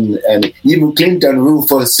mean, and even Clinton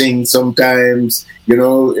Rufus sing sometimes,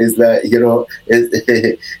 it's like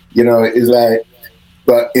it's like,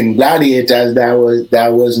 but in Gladiators that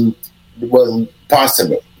wasn't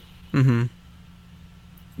possible. Mm-hmm.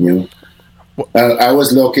 I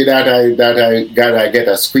was lucky that I get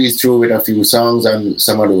a squeeze through with a few songs on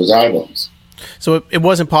some of those albums. So it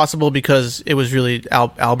wasn't possible because it was really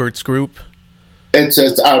Albert's group? It's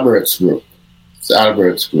Albert's group. It's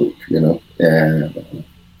Albert's group, Yeah.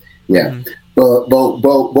 Mm-hmm.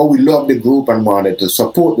 But we loved the group and wanted to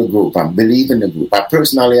support the group and believe in the group. I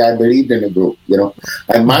believed in the group,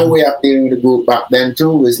 And my way of being with the group back then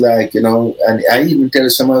too was like, and I even tell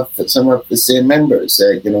some of the same members,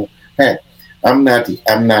 hey, I'm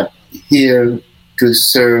not here to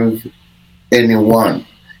serve anyone.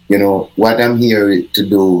 What I'm here to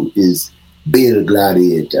do is build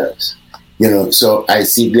Gladiators. So I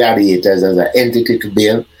see Gladiators as an entity to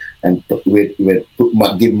build and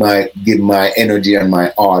give my energy and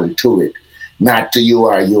my all to it. Not to you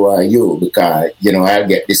are you, because, I'll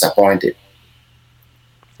get disappointed.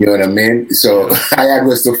 You know what I mean? So I had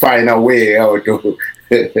to find a way how to...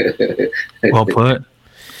 Well put.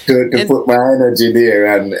 to put my energy there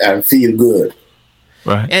and feel good.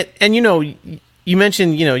 Right. And you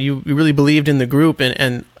mentioned, you really believed in the group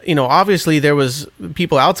and obviously there was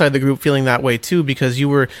people outside the group feeling that way too, because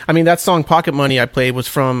that song Pocket Money I played was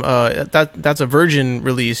from, that's a Virgin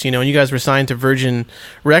release, and you guys were signed to Virgin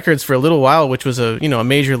Records for a little while, which was a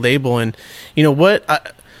major label. And,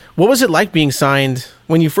 what was it like being signed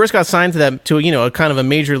when you first got signed to a kind of a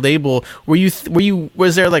major label?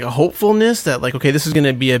 Was there like a hopefulness that like, okay, this is going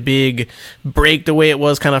to be a big break the way it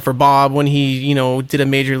was kind of for Bob when he, did a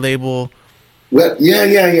major label? Well,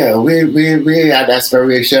 yeah. We had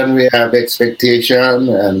aspiration, we have expectation,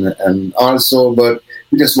 and also, but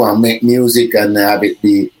we just want to make music and have it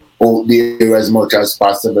be out there as much as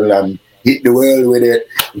possible, and hit the world with it,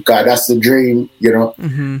 because that's the dream, you know.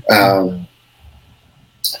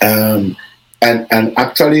 And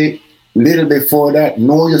actually, little before that,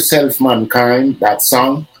 Know Yourself, Mankind, that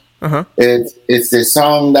song, it's the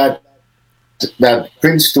song that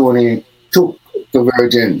Prince Tony took to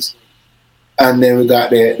Virgins, and then we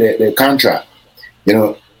got the contract, you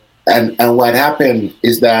know. And what happened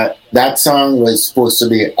is that song was supposed to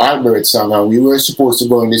be Albert's song, and we were supposed to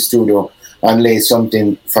go in the studio and lay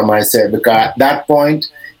something for myself, because at that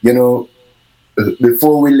point, you know,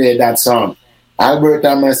 before we laid that song, Albert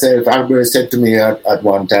and myself, Albert said to me at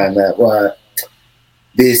one time that, well,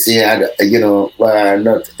 this year, you know, well,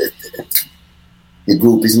 not, the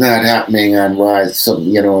group is not happening, and why, some,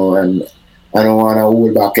 you know, and I don't want to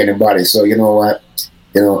hold back anybody. So, you know what,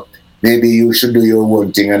 you know, maybe you should do your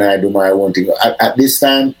own thing and I do my own thing. At this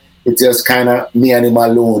time, it's just kind of me and him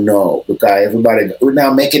alone now, because everybody, we're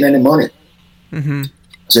not making any money.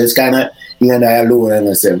 So it's kind of he and I alone, and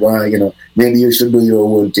I said, well, you know, maybe you should do your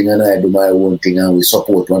own thing and I do my own thing, and we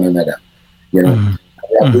support one another, you know.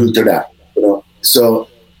 We are doing to that, you know. So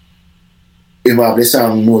we have the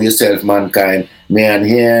song Know Yourself, Mankind, me and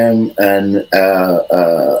him and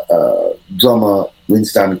drummer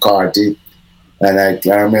Winston Carty, and I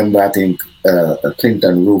remember, I think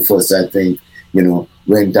Clinton Rufus, I think, you know,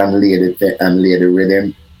 went and laid the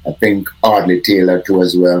rhythm. I think Audley Taylor too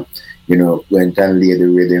as well, you know, went and laid the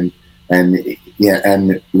rhythm, and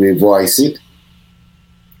we voiced it,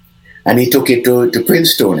 and he took it to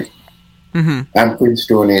Prince Tony, and Prince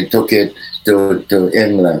Tony took it to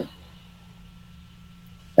England,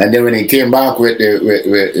 and then when he came back with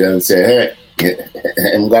and said, hey,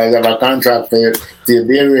 and guys have a contract for it till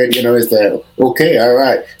day rate, you know, it's like, okay, all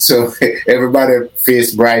right. So everybody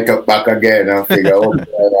face bright up back again and figure, okay,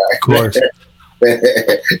 all right. Of course.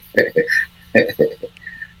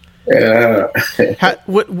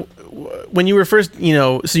 When you were first, you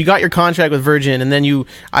know, so you got your contract with Virgin, and then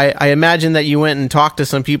I imagine that you went and talked to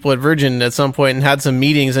some people at Virgin at some point and had some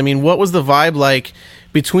meetings. I mean, what was the vibe like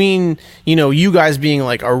between, you know, you guys being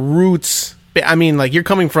like a roots, I mean, like, you're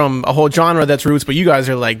coming from a whole genre that's roots, but you guys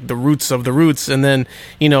are like the roots of the roots, and then,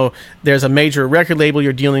 you know, there's a major record label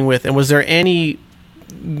you're dealing with, and was there any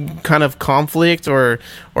kind of conflict or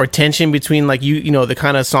tension between, like, you know, the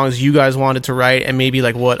kind of songs you guys wanted to write and maybe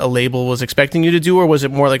like what a label was expecting you to do, or was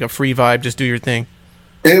it more like a free vibe, just do your thing?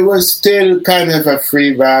 It was still kind of a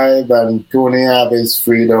free vibe, and Tony had his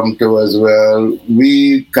freedom too as well.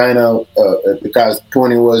 We kind of, because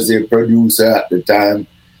Tony was the producer at the time,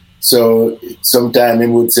 so sometimes he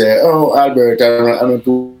would say, oh, Albert, I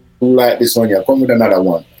don't like this one, yeah, come with another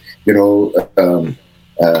one, you know,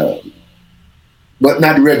 but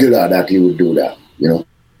not regular that he would do that, you know.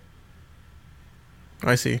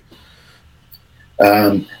 I see.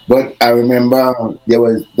 But I remember there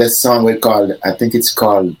was this song we called, I think it's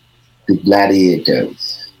called The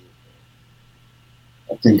Gladiators.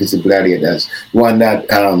 I think it's The Gladiators. One that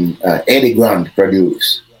Eddie Grant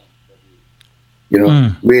produced. You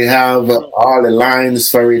know, we have all the lines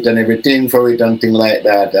for it and everything for it and things like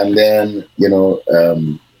that. And then, you know,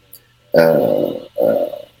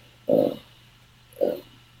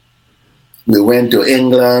 we went to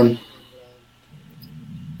England,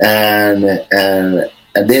 and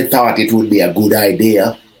they thought it would be a good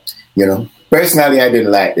idea, you know. Personally, I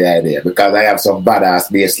didn't like the idea because I have some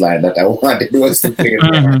badass bass line that I wanted us to play.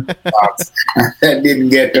 That didn't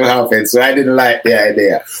get to happen, so I didn't like the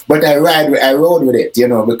idea. But I rode with it, you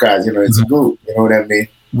know, because, you know, it's a group, you know what I mean?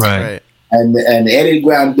 Right. And Eddie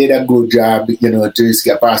Grant did a good job, you know, to his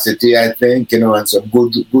capacity, I think, you know, and some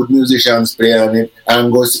good musicians play on it.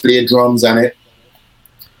 Angus played drums on it.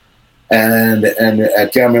 And I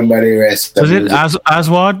can't remember the rest. Was it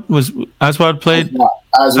Aswad? Was Aswad played?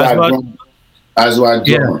 Aswad drummer.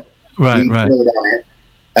 Yeah. Right. Played on it.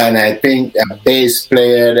 And I think a bass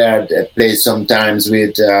player that plays sometimes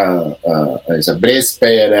with, it's a bass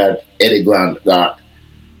player that Eddie Grant got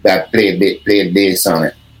that played bass on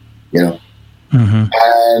it, you know.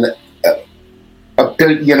 And up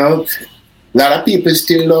till, you know, a lot of people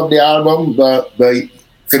still love the album, but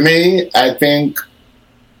for me, I think,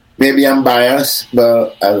 maybe I'm biased,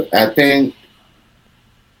 but I think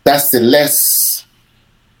that's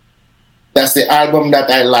the album that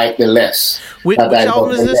I like the less. Which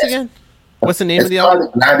album is this again? What's the name of the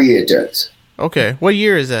album? Gladiators. Okay. What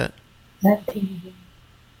year is that? What year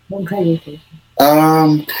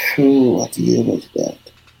was that?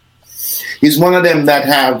 It's one of them that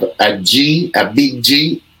have a big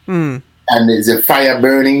G, and there's a fire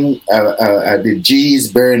burning, the G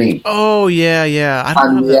is burning. Oh, yeah.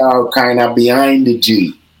 And we are kind of behind the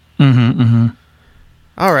G.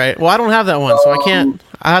 All right. Well, I don't have that one, so I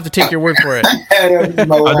I have to take your word for it.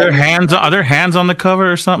 Are there hands? Are there hands on the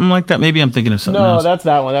cover or something like that? Maybe I'm thinking of something else. That's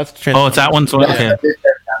that one. That's Trench. Oh, it's that one. So okay.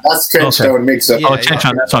 That's Trench Town mix up. Yeah, Trench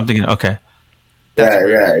Town. That's what I'm thinking. Okay.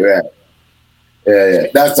 Right. Yeah.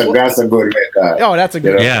 That's a good record. Oh, that's a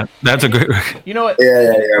good. Yeah, that's a great record. You know what?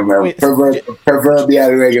 Yeah, man. Wait, Proverbial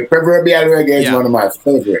reggae is one of my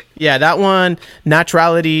favorite. Yeah, that one,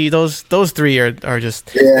 Naturality, those three are just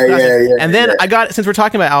Yeah. And then I got, since we're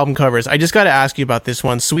talking about album covers, I just got to ask you about this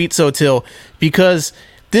one, Sweet So Till, because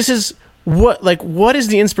this is what is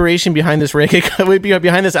the inspiration behind this reggae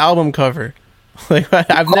behind this album cover? Like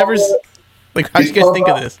I've never how do you guys think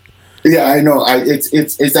of this? Yeah, I know.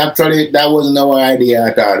 It's actually, that wasn't our idea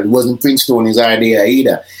at all. It wasn't Prince Tony's idea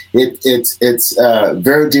either. It's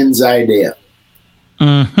Virgin's idea.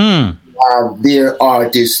 Mm-hmm. Their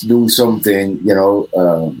artists do something,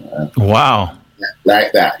 Wow.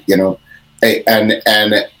 like that, and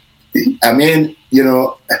I mean,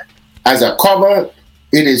 as a cover,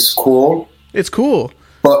 it is cool. It's cool.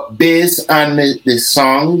 But based on the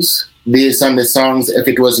songs, if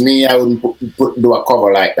it was me, I wouldn't do a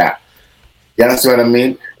cover like that. You understand what I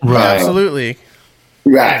mean? Right. Absolutely.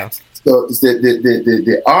 Right. Yeah. So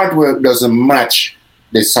the artwork doesn't match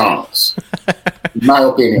the songs. In my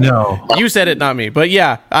opinion. No. You said it, not me. But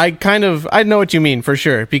yeah, I know what you mean for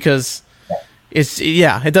sure, because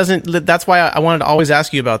it doesn't. That's why I wanted to always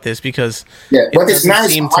ask you about this, because but it's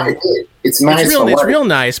nice. It's nice. It's real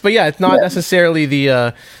nice, but yeah, it's not necessarily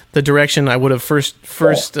the direction I would have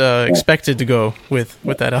first expected to go with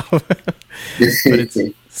that album. But it's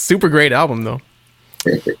super great album though.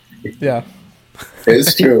 Yeah,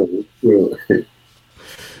 it's true.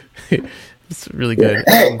 It's really good.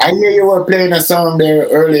 Hey, I hear you were playing a song there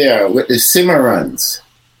earlier with the Cimarrons.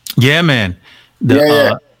 Yeah, man.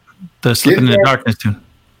 The Slipping in the Darkness tune.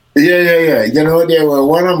 Yeah. They were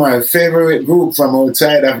one of my favorite groups from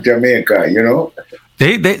outside of Jamaica.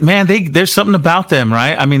 There's something about them,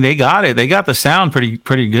 right? I mean, they got it. They got the sound pretty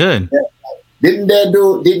good. Yeah.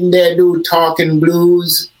 Didn't they do Talking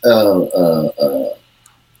Blues? Weren't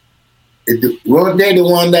they the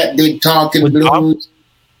one that did Talking Blues? Bob?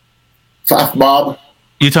 Faf Bob.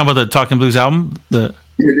 You talking about the Talking Blues album?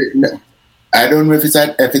 I don't know if it's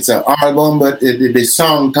an album, but the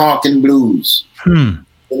song Talking Blues.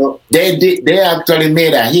 They actually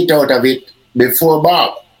made a hit out of it before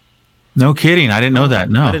Bob. No kidding. I didn't know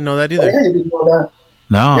that. No. I didn't know that either. Yeah, you didn't know that?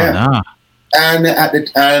 No. And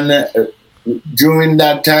during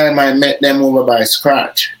that time, I met them over by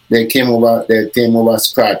Scratch. They came over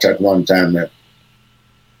Scratch at one time.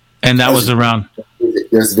 And that was around.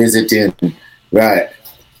 Just visiting, right?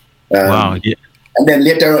 Wow. Yeah. And then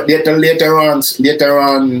later on,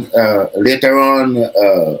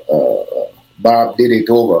 Bob did it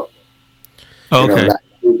over. Okay.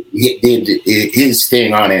 He did his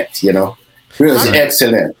thing on it. It was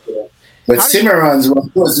excellent. But Cimarrons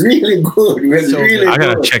was really good. I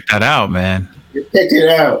gotta check that out, man. Check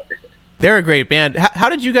it out. They're a great band. How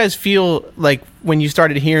did you guys feel like when you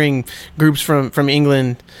started hearing groups from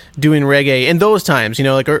England doing reggae in those times?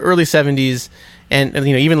 Like early 70s and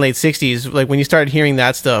even late 60s. Like when you started hearing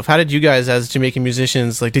that stuff, how did you guys as Jamaican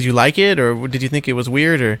musicians, did you like it, or did you think it was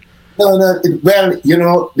weird? Or no. Well,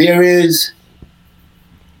 there is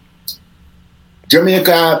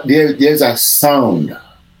Jamaica. There's a sound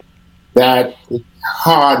that is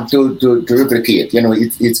hard to replicate.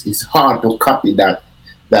 It's hard to copy that.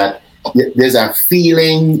 There's a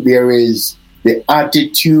feeling, there is the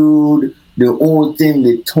attitude, the whole thing,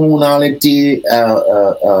 the tonality,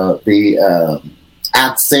 the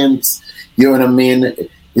accents. You know what I mean?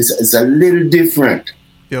 It's a little different.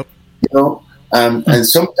 Yep. And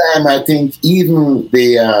sometimes I think even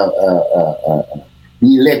the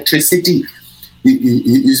electricity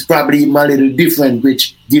is probably a little different,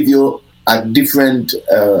 which give you a different.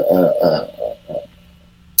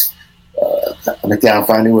 I can't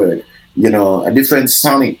find the word. A different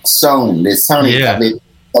sonic sound. The sonic of it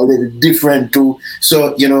a little different too.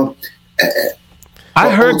 So I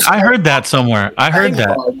heard that somewhere. I heard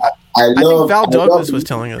that. I think Val Douglas was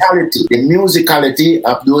telling us the musicality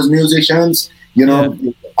of those musicians.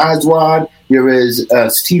 Oswald. There is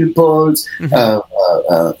Steel Pulse.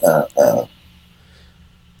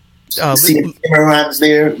 Cimarrons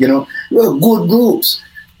there. They were good groups.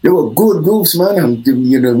 They were good groups, man. And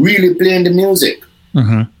really playing the music.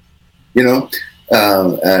 Mm-hmm. And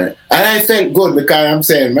I felt good because I'm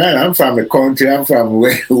saying, man, I'm from the country. I'm from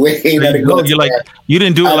way. You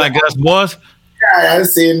didn't do it like us, boys. Yeah, I'm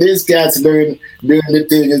seeing these cats doing the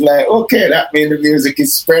thing. It's like, okay, that means the music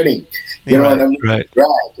is spreading. You know what I mean?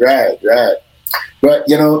 Right. But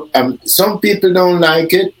some people don't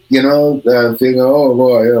like it. Think, oh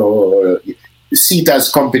boy, see it as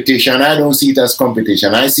competition. I don't see it as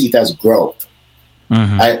competition. I see it as growth.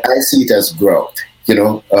 Mm-hmm. I see it as growth.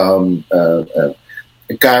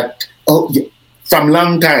 From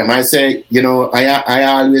long time, I say, I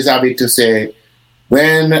always have it to say,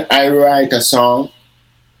 when I write a song,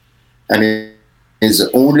 and it's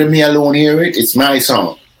only me alone hear it, it's my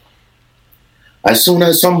song. As soon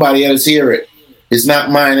as somebody else hear it, it's not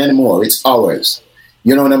mine anymore. It's ours.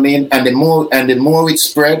 You know what I mean? And the more it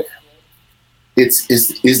spread, it's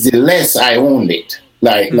the less I own it.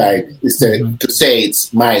 Like to say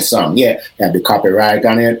it's my song. Yeah, and the copyright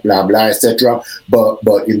on it, blah blah, etc. But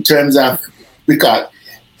in terms of, because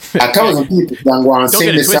 1,000 people can go and don't sing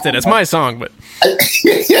get it this twisted. song. It's my song, but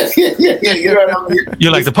yeah. You know what I mean?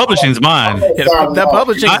 You're like, the publishing's mine. that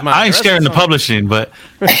publishing is mine. I ain't sharing the song. publishing, but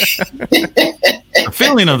the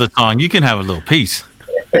feeling of the song, you can have a little piece.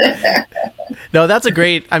 No, that's a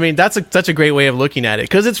great. I mean, such a great way of looking at it,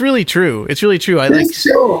 because it's really true. It's really true. It's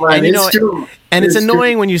true, man. And, it's true. And it's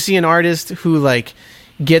annoying true. when you see an artist who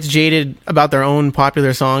gets jaded about their own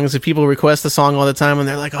popular songs. If people request a song all the time and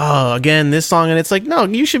they're like, oh, again, this song. And it's like, no,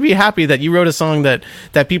 you should be happy that you wrote a song that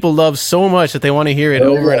people love so much that they want to hear it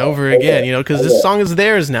over and over again, because this song is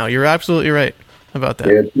theirs now. You're absolutely right about that.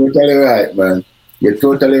 You're totally right, man. You're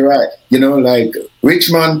totally right. Like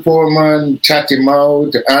Rich Man, Poor Man, Chat Him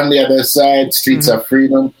Out, On the Other Side, Streets of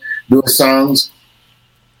Freedom, those songs.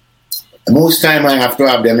 Most time I have to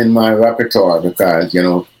have them in my repertoire because,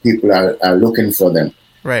 people are looking for them.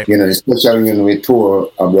 Right. Especially when we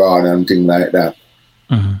tour abroad and things like that.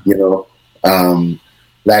 Mm-hmm.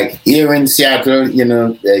 Like here in Seattle,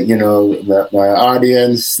 my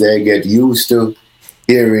audience, they get used to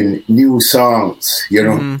hearing new songs,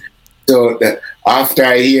 Mm-hmm. So after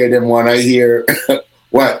I hear them, when I hear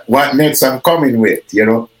what next I'm coming with,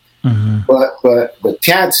 Mm-hmm. But the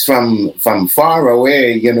cats from far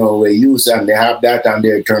away, we use, and they have that on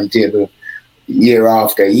their turntable year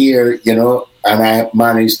after year, and I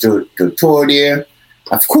managed to tour there.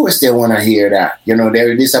 Of course, they want to hear that.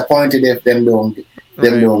 They're disappointed if them don't get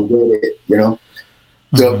it.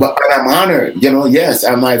 So, but I'm honored. Yes,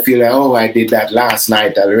 I might feel like, oh, I did that last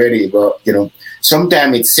night already, but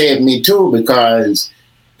sometimes it saved me too, because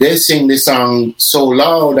they sing the song so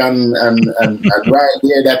loud and right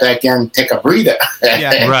there that I can take a breather.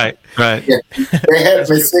 Yeah. Right. Yeah. They help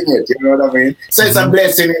me sing it, you know what I mean? So it's a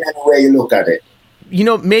blessing in any way you look at it.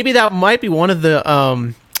 Maybe that might be one of the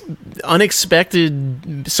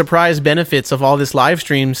unexpected surprise benefits of all this live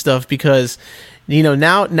stream stuff, because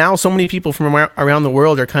now so many people from around the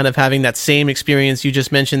world are kind of having that same experience you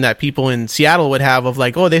just mentioned that people in Seattle would have, of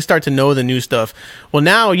like, oh, they start to know the new stuff. Well,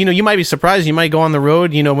 now, you might be surprised. You might go on the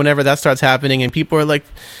road, whenever that starts happening, and people are like,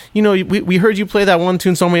 we heard you play that one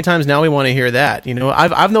tune so many times. Now we want to hear that.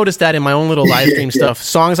 I've noticed that in my own little live stream stuff.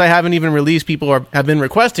 Songs I haven't even released, people have been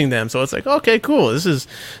requesting them. So it's like, okay, cool. This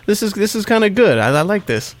is kind of good. I like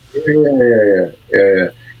this.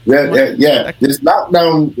 Yeah. This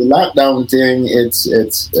lockdown thing,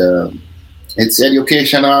 it's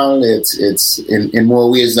educational. It's in more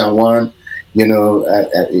ways than one.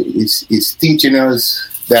 It's teaching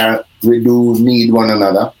us that we do need one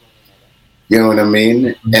another. You know what I mean?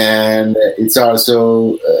 Mm-hmm. And it's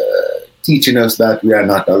also teaching us that we are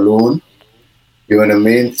not alone. You know what I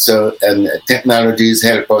mean? So, and technology is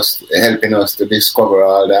helping us to discover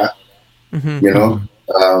all that. Mm-hmm.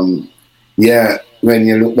 When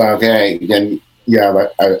you look back, then you have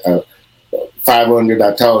a 500,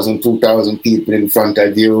 1,000, 2,000 people in front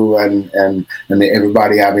of you, and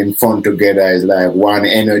everybody having fun together is like one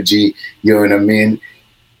energy. You know what I mean?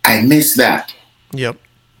 I miss that. Yep.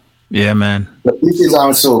 Yeah, man. But this is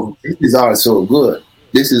also good.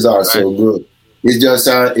 This is also good. It's just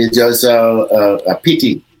a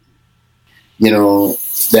pity,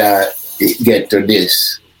 that it get to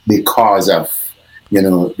this because of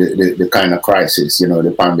the kind of crisis,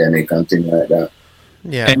 the pandemic and things like that.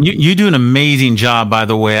 Yeah. And you do an amazing job, by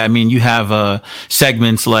the way. I mean, you have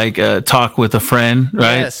segments like Talk with a Friend,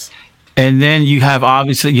 right? Yes. And then you have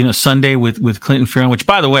obviously, Sunday with Clinton Fearon, which,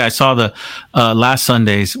 by the way, I saw the last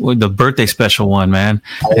Sunday's, the birthday special one, man.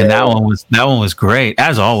 And that one was great,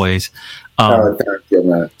 as always. Thank you,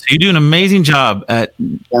 man. So you do an amazing job at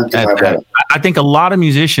that. I think a lot of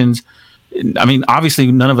musicians, I mean,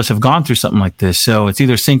 obviously none of us have gone through something like this, so it's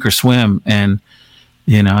either sink or swim. And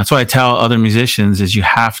that's why I tell other musicians is you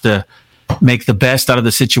have to make the best out of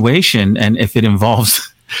the situation, and if it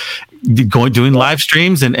involves doing live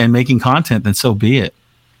streams and making content, then so be it.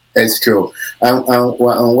 It's true. And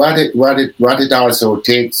what it also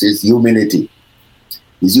takes is humility.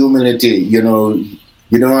 is humility. You know,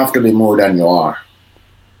 you don't have to be more than you are.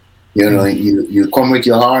 You know, you come with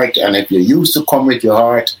your heart, and if you used to come with your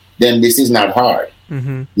heart, then this is not hard.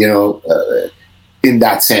 You know, in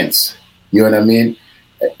that sense, you know what I mean?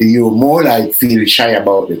 You more like feel shy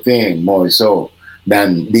about the thing more so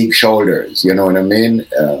than big shoulders. You know what I mean?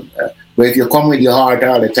 But if you come with your heart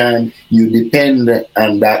all the time, you depend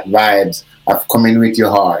on that vibes of coming with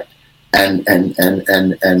your heart, and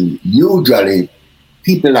usually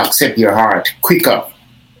people accept your heart quicker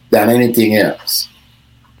than anything else.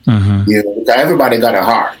 You know, because everybody got a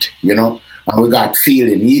heart, you know, and we got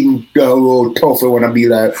feeling. Even though tough, we want to be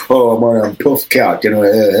like, oh man, I'm tough cat, you know,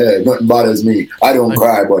 nothing bothers me. I don't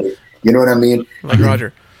cry, buddy. You know what I mean? Like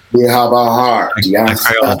Roger. We have a heart. I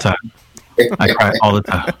cry all the time. I cry all the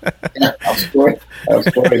time. Yeah,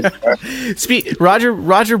 of course.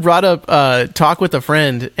 Roger brought up Talk with a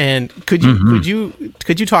Friend, and could you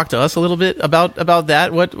talk to us a little bit about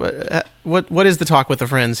that? What is the Talk with a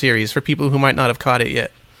Friend series for people who might not have caught it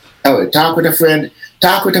yet? Oh, Talk with a Friend.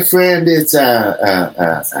 Talk with a Friend is how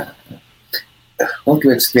to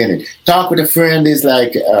explain it? Talk with a Friend is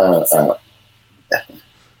like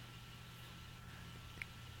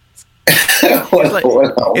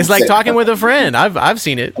it's like talking with a friend. I've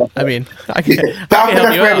seen it. I mean, talking with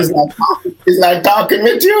a friend is like talking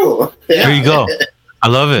with you. There you go. I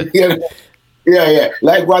love it. Yeah.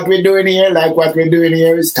 Like what we're doing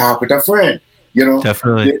here is talk with a friend. You know,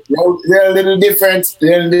 definitely. There are little difference.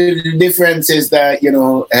 There are little differences that, you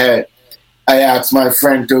know, I asked my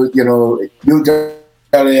friend to, you know,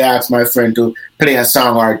 usually ask my friend to play a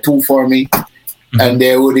song or two for me. And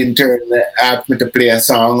they would in turn ask me to play a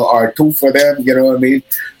song or two for them, you know what I mean?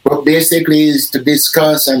 But basically is to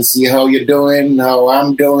discuss and see how you're doing, how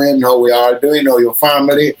I'm doing, how we are doing, how your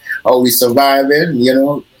family, how we surviving, you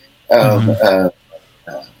know.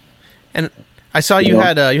 And I saw you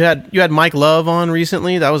had Mike Love on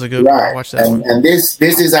recently. That was a good one. I watched that one. And this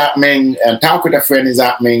is happening, and Talk with a Friend is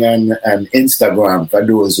happening on Instagram for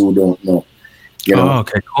those who don't know. You know? Oh,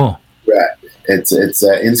 okay, cool. Right. It's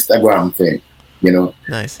an Instagram thing. You know,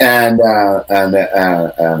 nice. And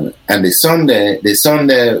the Sunday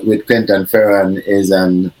with Clinton Fearon is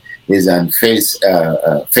on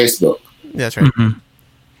Facebook. That's right.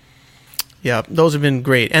 Yeah, those have been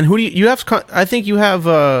great. And who do you have? I think you have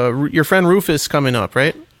your friend Rufus coming up,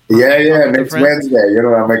 right? Yeah, next Wednesday. You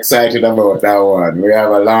know, I'm excited about that one. We have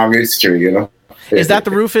a long history, you know. Is that the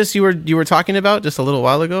Rufus you were talking about just a little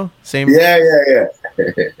while ago? Same. Yeah.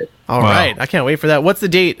 All right, I can't wait for that. What's the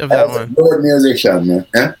date of that one? Good musician, man.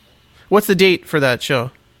 Huh? What's the date for that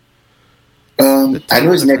show? I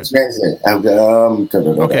know it's next Wednesday.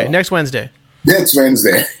 Okay, next Wednesday. Next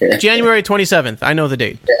Wednesday. January 27th. I know the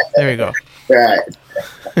date. There you go. Right.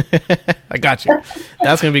 I got you.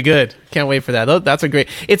 That's going to be good. Can't wait for that. That's a great...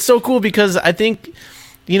 It's so cool because I think,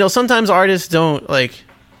 you know, sometimes artists don't, like...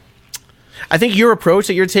 I think your approach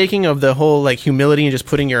that you're taking of the whole like humility and just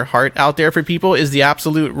putting your heart out there for people is the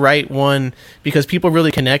absolute right one, because people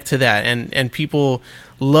really connect to that, and people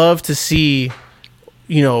love to see,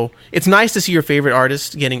 you know, it's nice to see your favorite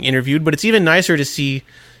artist getting interviewed, but it's even nicer to see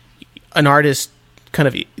an artist kind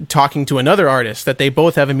of talking to another artist that they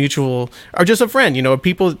both have a mutual, or just a friend, you know,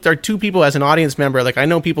 there are two people as an audience member. Like I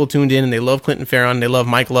know people tuned in and they love Clinton Fearon, they love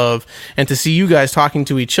Mike Love, and to see you guys talking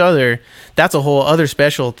to each other, that's a whole other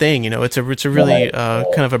special thing. You know, it's a really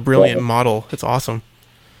kind of a brilliant model. It's awesome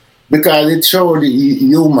because it showed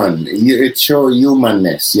it showed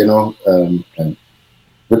humanness, you know.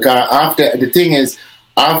 Because the thing is,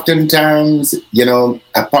 oftentimes, you know,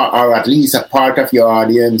 or at least a part of your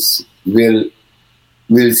audience will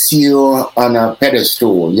see you on a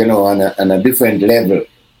pedestal, you know, on a different level,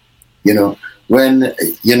 you know, when,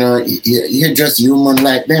 you know, you're just human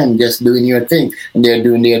like them, just doing your thing, and they're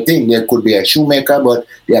doing their thing. There could be a shoemaker, but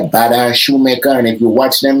they're a badass shoemaker, and if you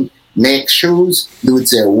watch them make shoes, you would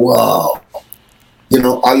say, wow, you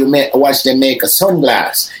know, or watch them make a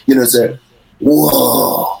sunglass, you know, say,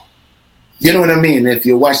 whoa, you know what I mean? If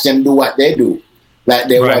you watch them do what they do, like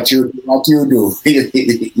they watch you do what you do.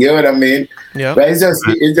 You know what I mean? Yeah. But it's just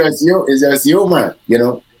human, you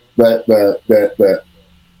know. But the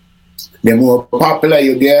more popular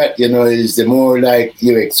you get, you know, is the more like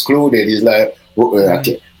you're excluded. It's like,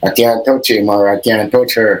 I can't touch him or I can't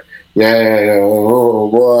touch her. Yeah,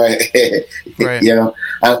 oh boy. Right. You know,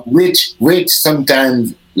 which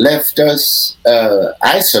sometimes left us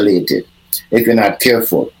isolated if you're not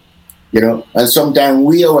careful. You know, and sometimes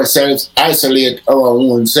we ourselves isolate our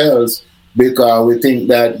own selves because we think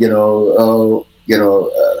that,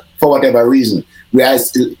 for whatever reason,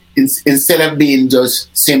 instead of being just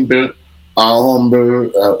simple or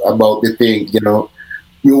humble about the thing, you know,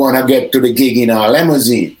 you want to get to the gig in a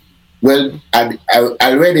limousine. Well,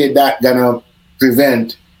 already that gonna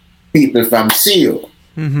prevent people from seeing you.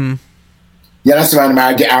 Mm-hmm. You understand?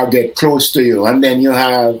 I'll get close to you, and then you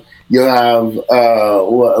have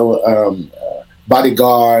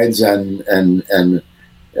bodyguards and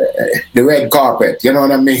the red carpet. You know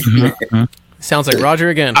what I mean? Mm-hmm. Sounds like Roger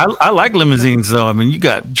again. I like limousines though. I mean, you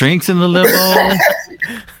got drinks in the limo.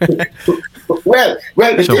 well,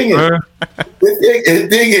 the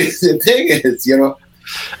thing is, you know,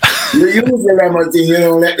 you use the limousine, you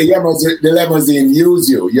know, let the limousine use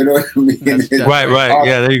you. You know what I mean? Right.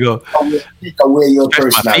 Yeah, there you go. Take away your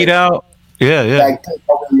personality. My feet out. Yeah. Like take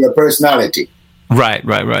away your personality. Right.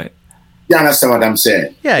 You understand what I'm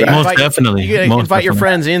saying? Yeah, right? Most definitely. You invite your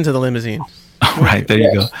friends into the limousine. Right, there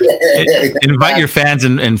you go. Invite your fans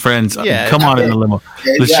and friends. Yeah, come on in the limo.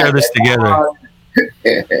 Let's share this together.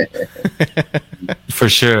 For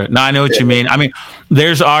sure. No, I know what you mean. I mean,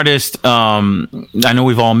 there's artists, I know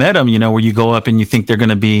we've all met them, you know, where you go up and you think they're going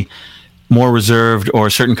to be more reserved or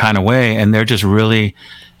a certain kind of way, and they're just really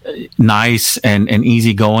nice and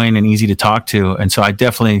easygoing and easy to talk to. And so I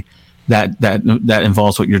definitely, that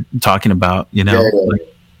involves what you're talking about, you know?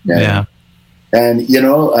 Yeah. And, you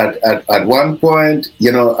know, at one point, you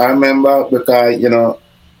know, I remember because, you know,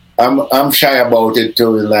 I'm shy about it too,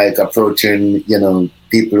 like approaching, you know,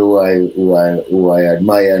 people who I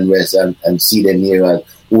admire and respect and see them here as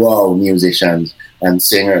wow musicians and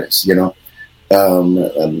singers, you know.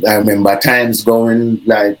 I remember times going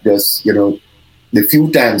like this, you know, the few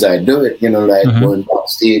times I do it, you know, like going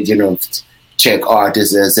backstage, you know, check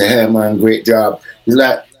artists and say, hey man, great job. It's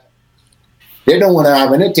like, they don't want to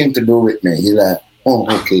have anything to do with me. He's like, oh,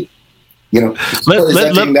 okay. You know,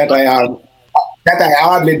 that I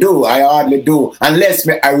hardly do. I hardly do. Unless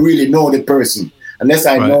I really know the person. Unless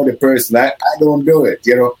I know the person, I don't do it,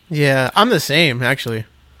 you know? Yeah, I'm the same, actually.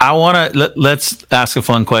 I want to, let's ask a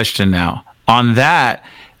fun question now. On that,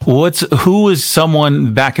 who was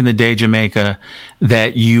someone back in the day, Jamaica,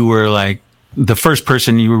 that you were like, the first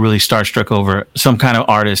person you were really starstruck over, some kind of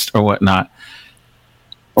artist or whatnot?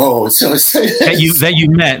 Oh, so that you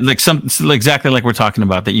met, like exactly like we're talking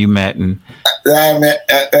about, that you met, and I met.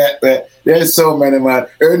 There's so many, man.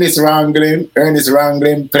 Ernest Ranglin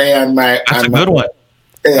played on my. That's a good one.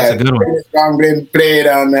 Yeah, that's a good one. Ernest Ranglin played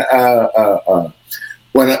on a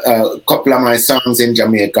couple of my songs in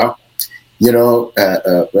Jamaica. You know,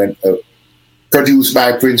 produced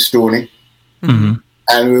by Prince Tony. Mm-hmm.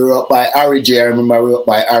 And we were up by Harry J. I remember we were up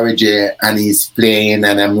by Harry J. and he's playing,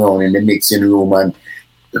 and I'm running in the mixing room, and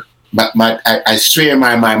I swear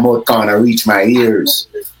my mouth can't reach my ears.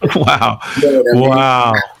 Wow. You know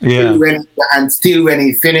wow. Yeah. And still when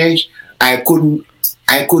he finished, I couldn't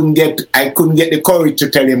get the courage to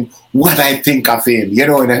tell him what I think of him. You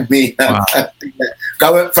know what I mean? Wow.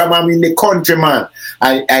 From I'm in the country, man.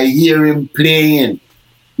 I hear him playing,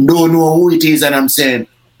 don't know who it is, and I'm saying,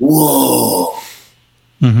 whoa.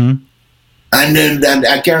 Mm-hmm. And then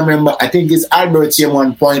I can't remember, I think it's Albert here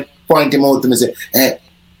one point him out to me and say, hey,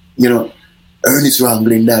 you know, Ernest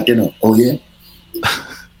Ranglin that, you know, oh yeah?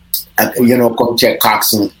 You know, come check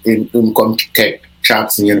Coxon, come check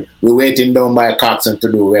Coxon, you know. We're waiting down by Coxon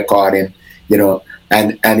to do recording, you know,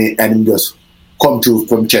 and he just come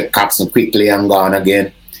check Coxon quickly and gone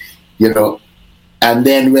again, you know. And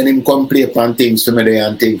then when him come play upon things for me there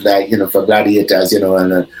and things like, you know, for Gladiators, you know,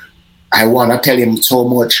 and I want to tell him so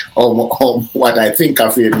much how what I think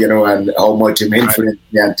of him, you know, and how much him influenced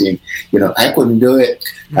me and things. You know, I couldn't do it.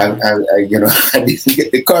 I you know, I didn't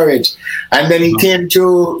get the courage. And then he came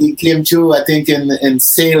through, I think, in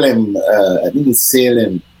Salem. I think it's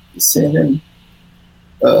Salem.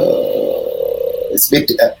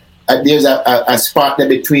 There's a spot there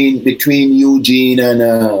between Eugene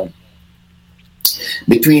and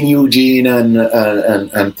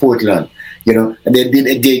Portland. You know, and they did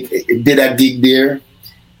a gig there,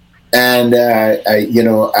 and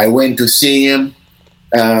I went to see him.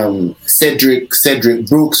 Cedric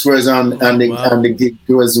Brooks was on the gig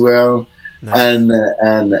too as well, nice. and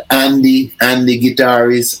Andy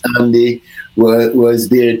guitarist Andy was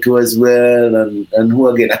there too as well, and who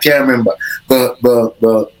again I can't remember, but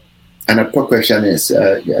and a percussionist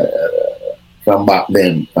from back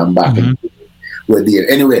then, were there.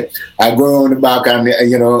 Anyway, I go on the back and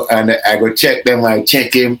you know, and I go check them. I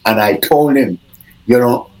check him, and I told him, you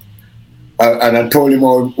know, and I told him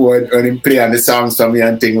when him play on the songs for me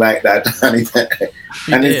and thing like that. And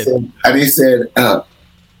he said,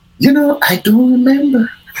 you know, I don't remember.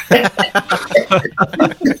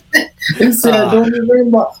 He said, I don't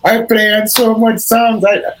remember. I play on so much songs.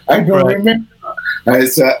 I don't remember. I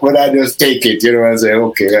said, but I just take it, you know, and say,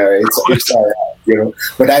 okay, it's all right. you know.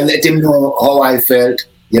 But I let him know how I felt,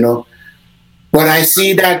 you know. But I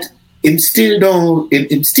see that him still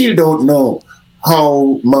don't know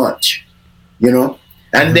how much, you know.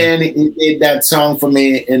 And then he did that song for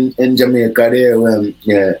me in Jamaica there,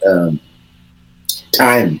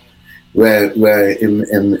 Time, where him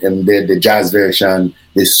did the jazz version,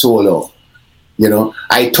 the solo. You know,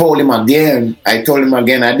 I told him again. I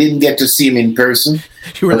didn't get to see him in person,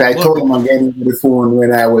 but I told him again on the phone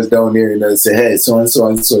when I was down there, and I said, "Hey, so and so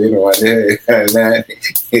and so, you know," and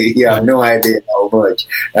he had no idea how much,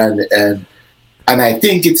 and I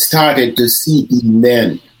think it started to see him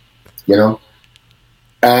then, you know.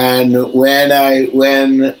 And when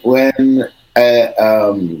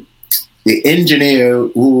the engineer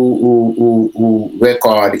who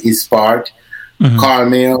recorded his part called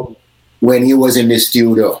me up when he was in the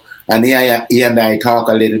studio, and he and I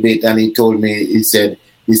talked a little bit, and he told me, he said,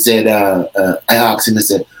 I asked him, I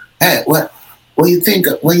said, "Hey, what you think?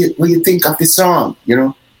 What you think of the song? You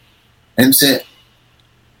know?" And he said,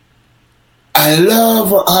 "I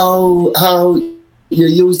love how you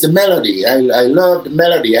use the melody. I love the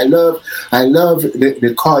melody. I love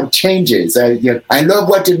the chord changes. I love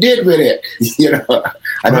what you did with it." You know,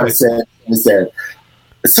 and I said,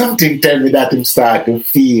 something tell me that him start to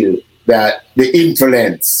feel that the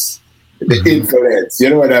influence, you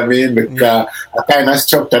know what I mean? Because I kind of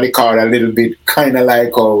structure the chord a little bit, kind of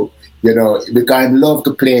like how, you know, because I love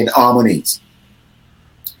to play in harmonies,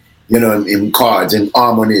 you know, in chords and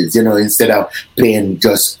harmonies, you know, instead of playing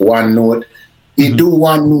just one note. He do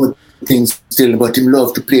one note things still, but he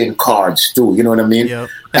love to play in chords too, you know what I mean? Yep.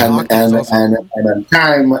 And at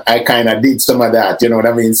time I kind of did some of that, you know what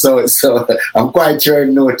I mean? So I'm quite sure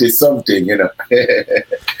he noticed something, you know.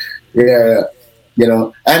 Yeah, you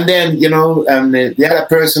know. And then, you know, the other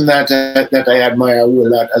person that I admire a whole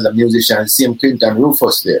lot as a musician, same Clinton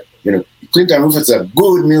Rufus there. You know, Clinton Rufus is a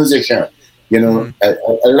good musician. You know,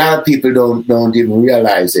 a lot of people don't even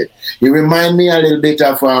realize it. He remind me a little bit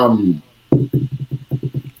of when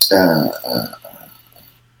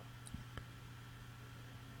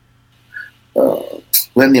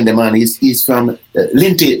the man he's from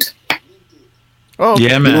Linted. Oh,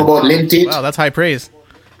 yeah, man. You know about Linted? Wow, that's high praise.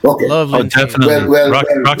 Okay. Love Linted. Definitely.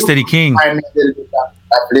 Rocksteady King.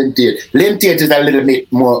 Linted is a little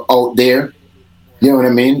bit more out there. You know what I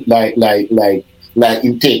mean? Like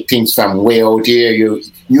you take things from way out here. You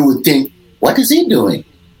would think, what is he doing?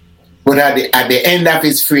 But at the end of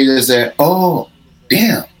his phrase, you say, oh,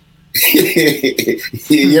 damn.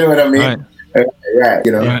 You know what I mean? Right.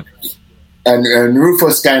 You know. Right. And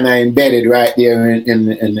Rufus kind of embedded right there in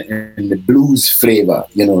the blues flavor.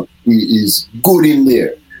 You know, he is good in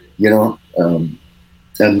there. You know,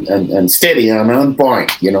 and steady and on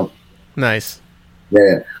point. You know. Nice.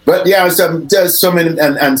 Yeah, but yeah, there's so many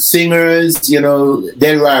and singers. You know,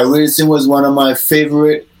 Delroy Wilson was one of my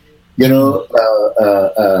favorite. You know,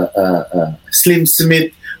 Slim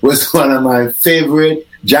Smith was one of my favorite.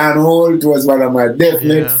 John Holt was one of my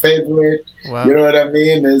definite favorite. Wow. You know what I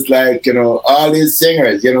mean? It's like, you know, all these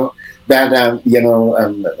singers, you know, that, you know,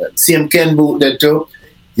 same Ken Boot there too,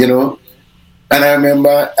 you know. And I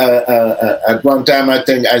remember at one time, I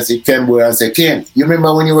think, I said, Ken Boot, I said, Ken, you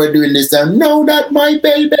remember when you were doing this? And know that my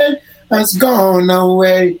baby has gone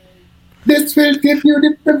away. This will give you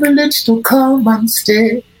the privilege to come and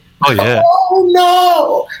stay. Oh, yeah. Oh,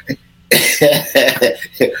 no.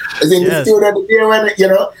 As in the studio there when you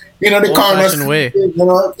know the corner way. You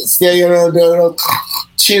know, stay, you know,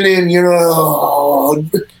 chilling, you know,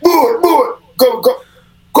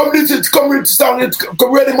 come read the song,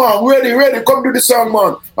 come ready man, ready, come do the song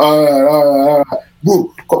man.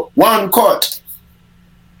 Boom, one cut.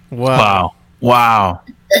 Wow.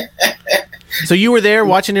 So you were there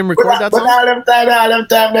watching him record that song? But all them time, I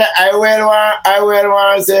went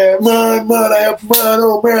and say, man,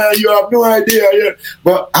 you have no idea. Yeah.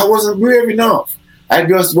 But I wasn't brave enough. I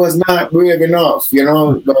just was not brave enough, you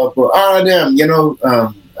know. But all of them, you know,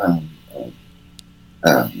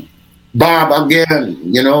 Bob again,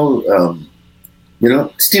 you know,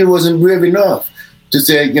 still wasn't brave enough to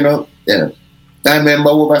say, you know, I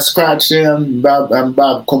remember we were scratching and Bob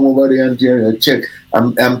come over there and check.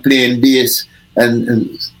 I'm playing bass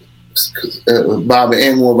and Bob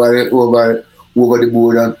hang over the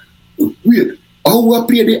board and wait, how I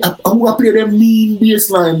play the mean bass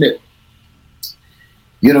line there,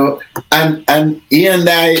 you know, and he and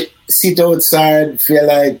I sit outside for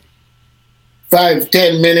like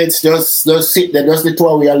 5-10 minutes, just sit there, just the two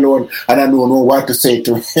of we alone, and I don't know what to say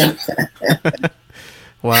to him.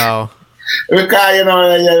 Wow. Because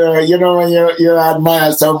you know when you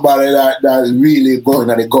admire somebody that's really going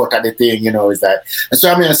at the gut of the thing, it's like. That's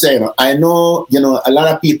what I'm saying. I know, a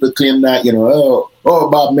lot of people claim that, oh,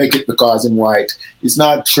 Bob make it because I'm white. It's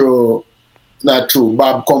not true. It's not true.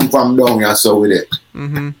 Bob come from down here, so with it.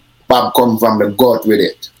 Mm-hmm. Bob come from the gut with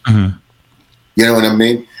it. Mm-hmm. You know what I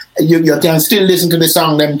mean? You can still listen to the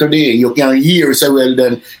song them today. You can hear so well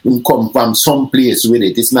then you come from some place with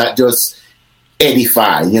it. It's not just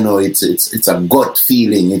edify, it's a gut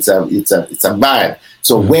feeling, it's a vibe.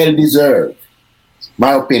 So well deserved,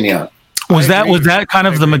 my opinion. Was that kind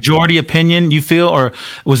of the majority opinion you feel, or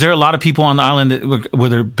was there a lot of people on the island that were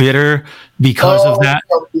they bitter because of that?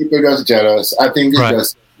 Some people just jealous. I think it's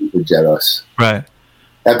just people jealous. Right.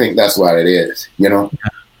 I think that's what it is, Yeah.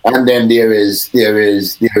 And then there is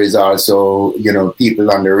also, people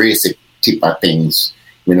on the race tip of things,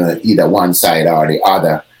 either one side or the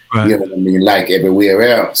other. Right. You know what I mean? Like everywhere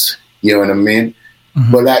else. You know what I mean?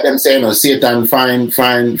 Mm-hmm. But like them saying, Satan find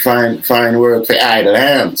work for idle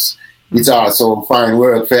hands. It's also find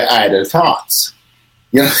work for idle thoughts.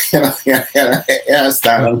 You understand?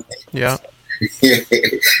 Yeah.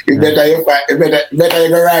 You better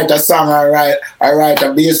go write a song or write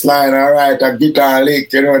a bass line or write a guitar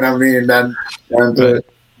lick, you know what I mean, than to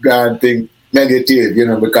go and think negative,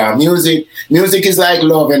 because music is like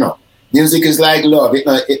love, Music is like love.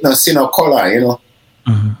 It no see no color,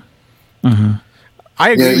 Mm-hmm. Mm-hmm. I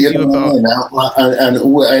agree with you about...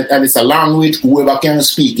 And it's a language. Whoever can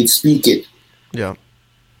speak it, speak it. Yeah.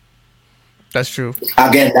 That's true.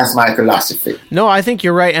 Again, that's my philosophy. No, I think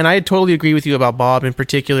you're right, and I totally agree with you about Bob in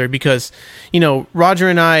particular because, Roger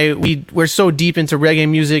and I, we're so deep into reggae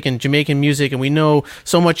music and Jamaican music, and we know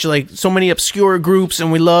so much, so many obscure groups,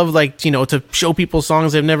 and we love, to show people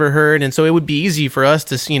songs they've never heard, and so it would be easy for us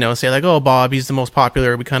to, say, oh, Bob, he's the most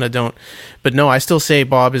popular. We kind of don't. But no, I still say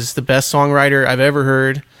Bob is the best songwriter I've ever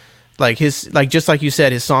heard. Just like you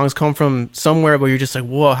said, his songs come from somewhere where you're just like,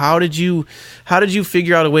 whoa, how did you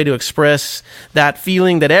figure out a way to express that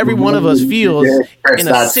feeling that every one of us feels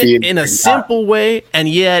in a simple way and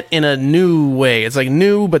yet in a new way? It's like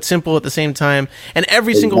new but simple at the same time. And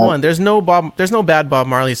every single one, there's no bad Bob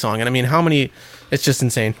Marley song. And I mean, how many? It's just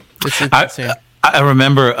insane. It's insane. I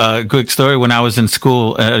remember a quick story when I was in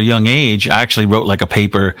school at a young age. I actually wrote a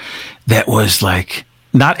paper that was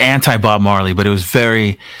not anti Bob Marley, but it was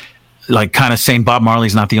very kind of saying Bob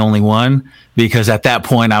Marley's not the only one, because at that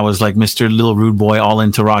point I was Mr. Little Rude Boy, all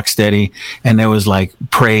into Rocksteady, and there was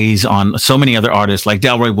praise on so many other artists like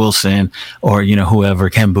Delroy Wilson or whoever,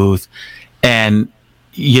 Ken Booth, and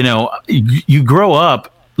you grow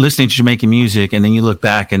up listening to Jamaican music, and then you look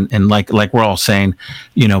back and like we're all saying,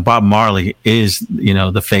 Bob Marley is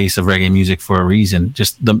the face of reggae music for a reason,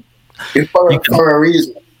 for a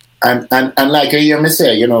reason, and like you hear me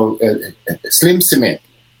say, Slim Cement.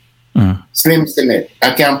 Slim Cement.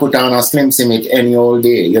 I can put on a Slim Cement any old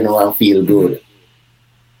day, and feel good.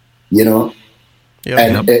 Yep.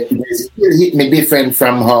 And it still hit me different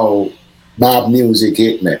from how Bob music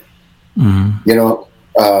hit me. Mm-hmm.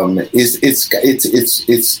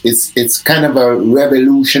 It's kind of a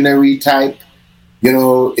revolutionary type.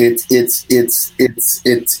 It's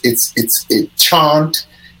chant.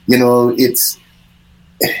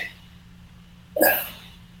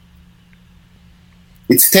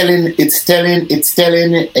 It's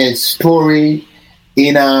telling a story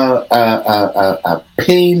in a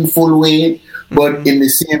painful way, but in the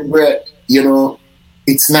same breath,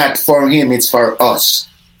 it's not for him, it's for us.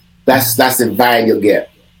 That's the vibe you get.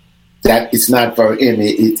 That it's not for him,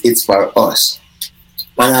 it's for us.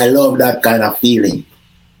 And I love that kind of feeling.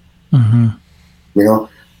 Mm-hmm.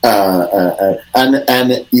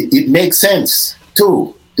 And it makes sense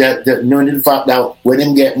too. The fact that when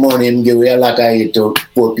him get money, him give a lot of it to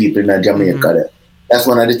poor people in Jamaica. Mm-hmm. That's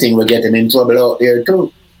one of the things we're getting in trouble out there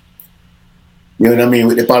too. You know what I mean?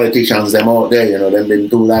 With the politicians, them out there, them been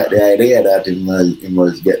too like the idea that it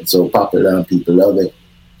was getting so popular and people love it.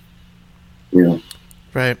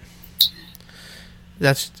 Right.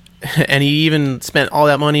 And he even spent all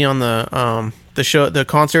that money on the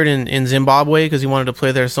concert in Zimbabwe because he wanted to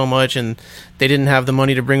play there so much, and they didn't have the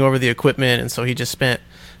money to bring over the equipment, and so he just spent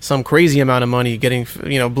some crazy amount of money getting,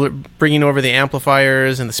 bringing over the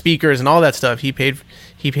amplifiers and the speakers and all that stuff. He paid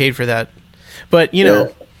for that. But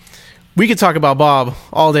we could talk about Bob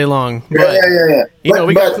all day long. But,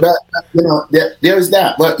 there's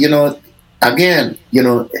that. But again,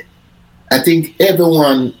 I think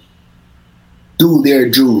everyone do their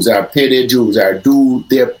dues or pay their dues or do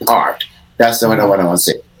their part. That's what I want to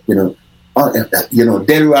say.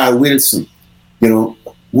 Delroy Wilson,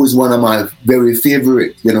 was one of my very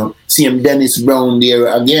favorite. See him Dennis Brown there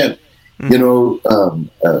again. you know,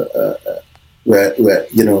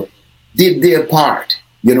 you know, did their part.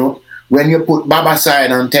 You know, when you put Baba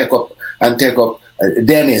aside and take up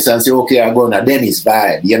Dennis and say, okay, I'm going to Dennis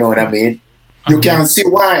vibe. You know what I mean? You can see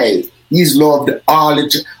why he's loved all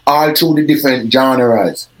through the different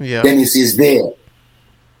genres. Yeah. Dennis is there.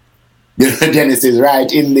 You know, Dennis is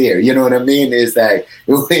right in there. You know what I mean? It's like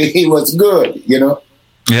he was good. You know.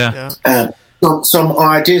 Yeah. Some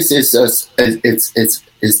artists, it's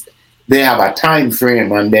they have a time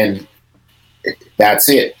frame and then that's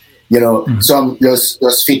it. You know, some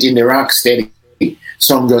just fit in the rock steady,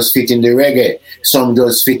 some just fit in the reggae, some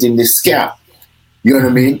just fit in the ska. You know what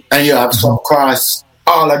I mean? And you have some cross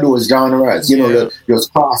all of those genres. You know,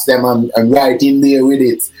 just cross them and right in there with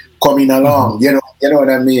it, coming along. You know what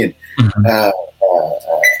I mean?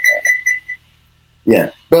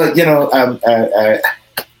 Yeah, but you know,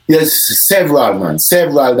 there's several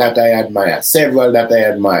that I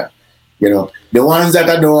admire. You know, the ones that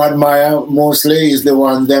I don't admire mostly is the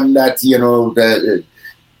ones them that, you know,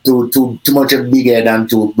 too much of big head and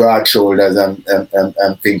too broad shoulders and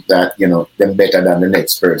think that, you know, them better than the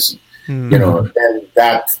next person. You know, then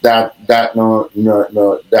that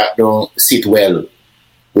don't sit well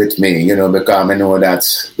with me, you know, because I know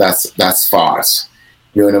that's farce.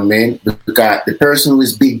 You know what I mean? Because the person who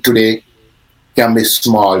is big today can be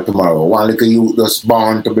small tomorrow. One little you just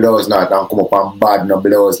born to blow his knot and come up and bad no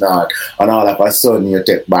blow his knot, and all of a sudden you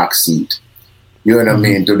take back seat. You know what I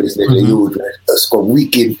mean? To this little youth just come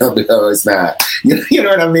wicked no blow his knot. You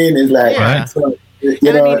know what I mean? It's like so,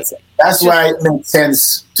 you know, that's why it makes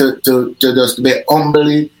sense to just be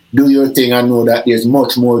humbly do your thing and know that there's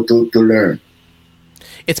much more to learn.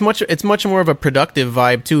 It's much more of a productive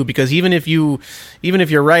vibe too, because even if you're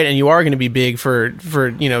right and you are going to be big for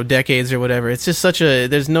you know decades or whatever, it's just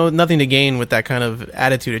there's nothing to gain with that kind of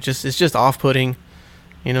attitude. It's just off-putting.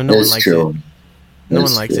 You know, no one likes it. No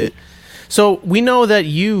one likes it. So we know that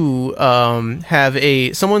you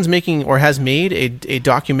have someone's making or has made a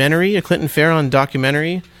documentary, a Clinton Fearon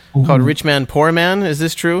documentary called Rich Man, Poor Man. Is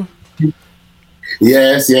this true?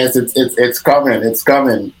 Yes, it's coming. It's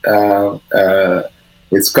coming.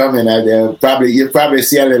 It's coming. You'll probably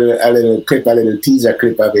see a little clip, a little teaser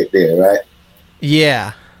clip of it there, right?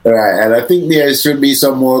 Yeah. Right, and I think there should be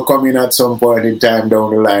some more coming at some point in time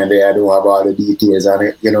down the line. There, I don't have all the details on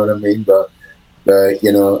it. You know what I mean? But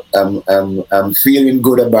you know, I'm feeling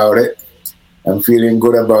good about it. I'm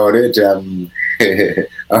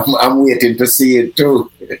waiting to see it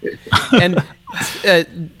too. And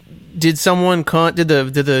did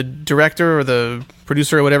the director or the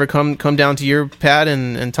producer or whatever come down to your pad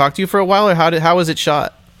and talk to you for a while, or how was it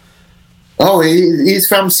shot? Oh, he's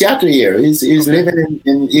from Seattle here. He's living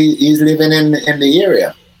in the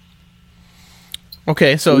area.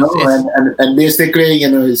 Okay, so you know, and basically, you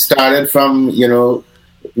know, it started from, you know,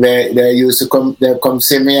 they used to come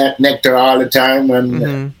see me at Nectar all the time and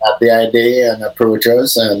have the idea and approach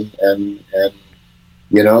us and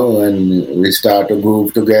you know, and we start to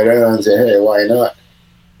groove together and say, hey, why not?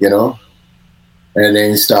 You know? And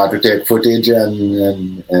then start to take footage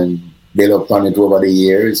and build up on it over the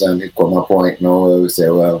years, and it come a point now where we say,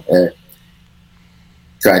 well, hey,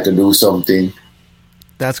 try to do something.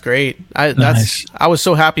 That's great. I was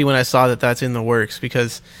so happy when I saw that that's in the works,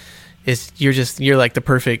 because you're like the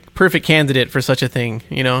perfect candidate for such a thing,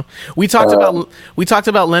 you know. We talked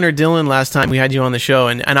about Leonard Dillon last time we had you on the show,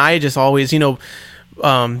 and I just always, you know,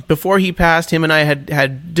 before he passed, him and I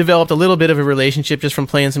had developed a little bit of a relationship just from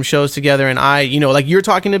playing some shows together. And I, you know, like you're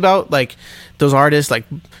talking about, like those artists like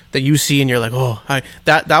that you see and you're like, oh,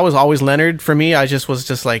 that was always Leonard for me. I just was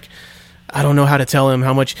just like, I don't know how to tell him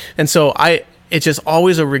how much. And so it's just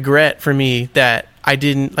always a regret for me that I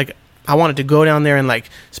didn't, like, I wanted to go down there and like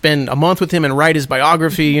spend a month with him and write his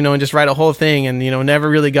biography, you know, and just write a whole thing, and, you know, never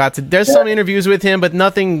really got to. There's some interviews with him, but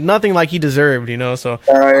nothing like he deserved, you know. So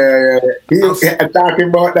talking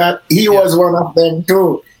about that, he was one of them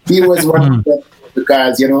too. He was one of them,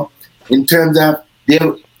 because, you know, in terms of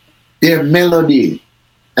their melody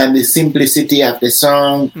and the simplicity of the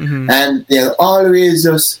song, and they're always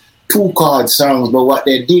just 2-chord songs. But what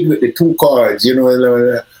they did with the 2 chords, you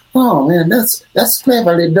know. Oh man, that's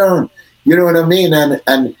cleverly done. You know what I mean? And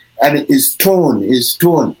his tone.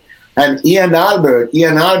 And Ian Albert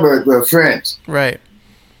were friends. Right.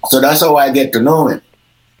 So that's how I get to know him.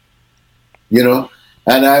 You know?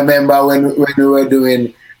 And I remember when we were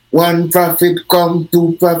doing one prophet come,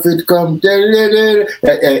 2 prophet come,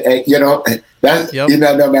 you know, that's, you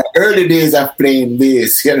know, my early days of playing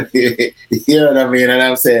bass, you know what I mean? And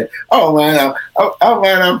I'm saying, oh man,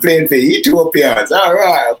 I'm playing for Ethiopians. All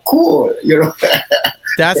right, cool, you know.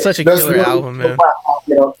 That's such a killer album, man.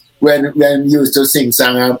 You know, when we used to sing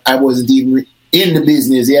song, I wasn't even in the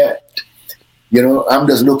business yet. You know, I'm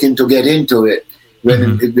just looking to get into it.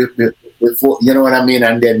 When before, you know what I mean,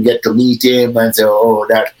 and then get to meet him and say, oh,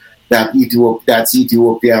 that's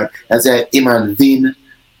Ethiopian. I said, him and Vin,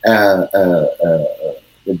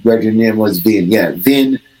 the brother's name was Vin. Yeah,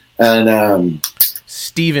 Vin and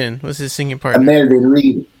Steven was his singing partner. Melvin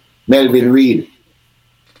Reed.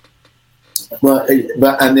 But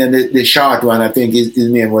and then the short one, I think his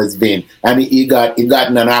name was Vin, and he got in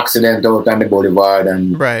an accident out on the boulevard,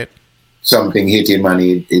 and right, something hit him and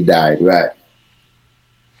he died. Right.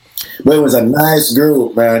 But it was a nice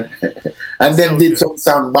group, man. And then did some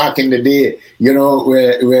song back in the day, you know,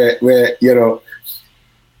 where you know,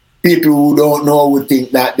 people who don't know would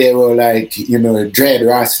think that they were like, you know, dread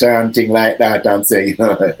Rasta and thing like that, and say, you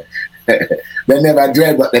know, they never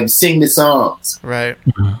dread, but them sing the songs. Right.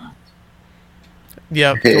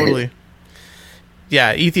 Yeah, totally.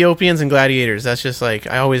 Yeah, Ethiopians and Gladiators. That's just like,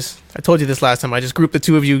 I told you this last time, I just grouped the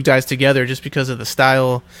two of you guys together just because of the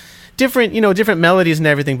style. Different melodies and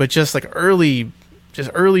everything, but just like early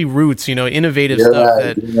roots, you know, innovative stuff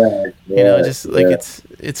that, you know, just like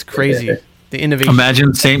it's crazy. The innovation.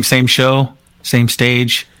 Imagine same show, same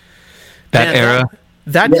stage, that era.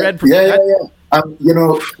 That dread. You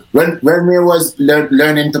know, when we was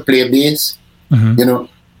learning to play bass, you know,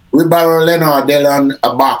 we borrow Leonard Dillon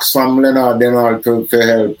a box from Leonard Dillon to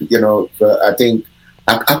help. You know, I think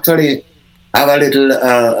actually I have a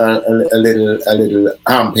little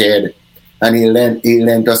amp head, and he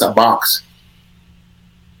lent us a box.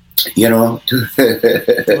 You know,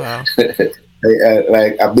 wow.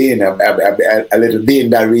 Like a bin, a little bin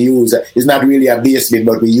that we use. It's not really a bass bin,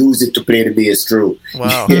 but we use it to play the bass through.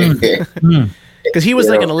 Wow. Because he was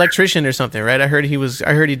like an electrician or something, right? I heard he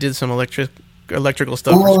did some electrical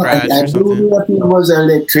stuff from scratch or something. I do know that he was an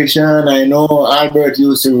electrician. I know Albert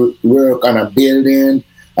used to work on a building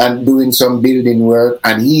and doing some building work,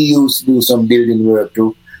 and he used to do some building work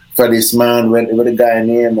too for this man with a guy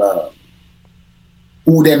named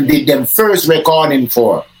who them did them first recording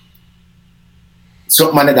for.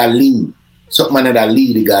 Something that lead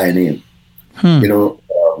the guy name. You know.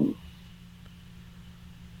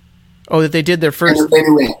 That they did their first.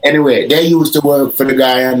 Anyway, they used to work for the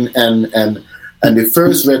guy, and the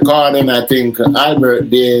first recording I think Albert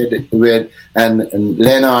did with and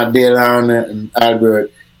Leonard Dillon and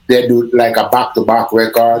Albert, they do like a back-to-back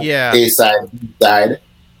record. Yeah. A-side, B-side.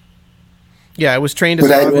 Yeah, it was Trained to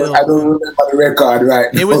Scaville. I don't remember the record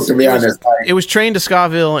right. It was, to be honest. It was Trained to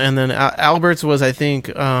Scaville, and then Albert's was, I think,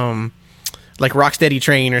 like Rocksteady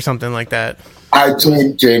Train or something like that.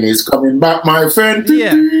 Train is coming back, my friend.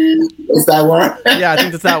 Yeah. Is that one? Yeah, I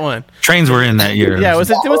think that's that one. Trains were in that year. Yeah, it was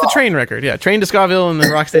the Train record. Yeah, Trained to Scaville and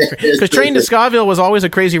then Rocksteady Train. Because Trained to Scaville was always a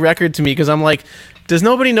crazy record to me, because I'm like, does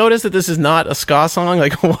nobody notice that this is not a ska song?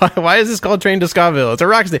 Like, why is this called Trained to Scaville? It's a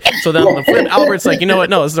Rocksteady. So then on the flip, Albert's like, you know what?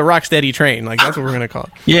 No, this is a Rocksteady Train. Like, that's what we're going to call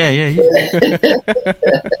it. Yeah.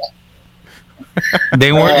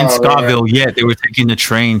 They weren't in Scaville yet. They were taking the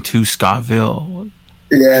train to Scaville.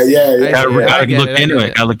 Yeah. Gotta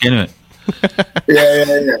look into it.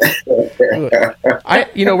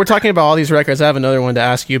 Yeah. We're talking about all these records. I have another one to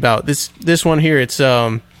ask you about. This one here,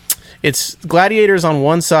 it's Gladiators on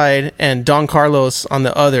one side and Don Carlos on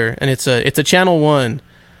the other, and it's a Channel 1.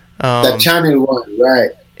 The Channel 1,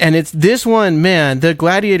 right. And it's this one, man, the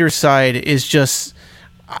Gladiator side is just,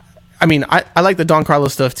 I mean, I like the Don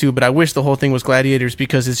Carlos stuff too, but I wish the whole thing was Gladiators,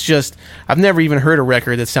 because it's just, I've never even heard a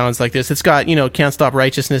record that sounds like this. It's got, Can't Stop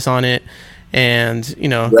Righteousness on it, and,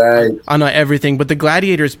 right. On everything, but the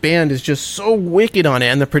Gladiators band is just so wicked on it,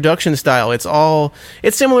 and the production style, it's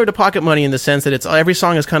similar to Pocket Money in the sense that every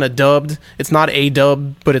song is kind of dubbed. It's not a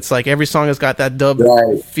dub, but it's like every song has got that dub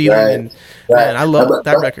feeling, and man, I love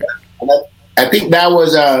that record. I think that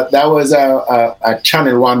was a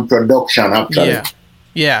Channel 1 production, actually.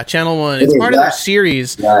 Yeah, Channel 1. It's part of their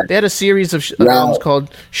series. Right. They had a series of albums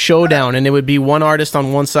called Showdown, and it would be one artist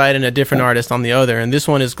on one side and a different artist on the other. And this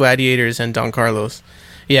one is Gladiators and Don Carlos.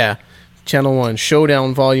 Yeah, Channel 1,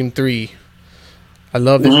 Showdown Volume 3. I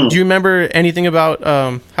love this. Do you remember anything about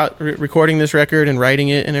recording this record and writing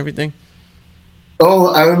it and everything?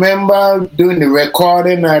 Oh, I remember doing the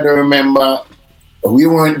recording. I don't remember. We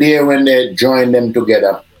weren't there when they joined them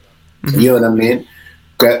together. You know what I mean?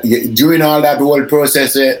 During all that whole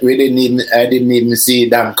process, I didn't even see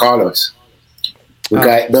Don Carlos. We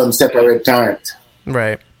got done separate times.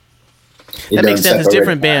 Right. That makes sense. It's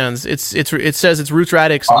different bands. It says it's Roots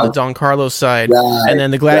Radix on the Don Carlos side, and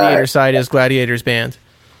then the Gladiator side is Gladiators band.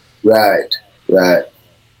 Right.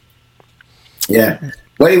 Yeah.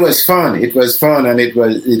 But it was fun. And it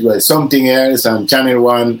was something else. And Channel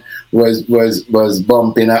 1 was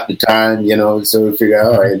bumping at the time, you know. So we figured,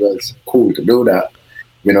 oh, it was cool to do that,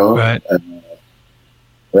 you know. Right.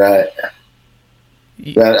 Right.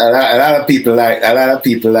 But a lot of people like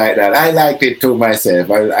that. I liked it too myself.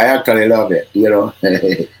 I actually love it, you know.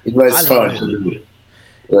 It was fun to do.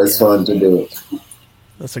 It was fun to do.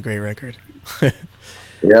 That's a great record.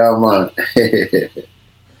 Yeah, man.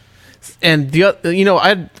 And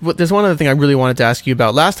there's one other thing I really wanted to ask you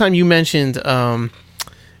about. Last time you mentioned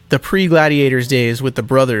the pre-Gladiators days with the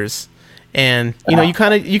brothers, and you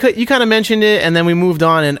kind of mentioned it, and then we moved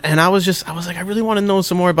on, and I was like, I really want to know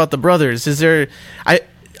some more about the brothers. Is there? I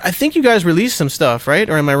think you guys released some stuff, right?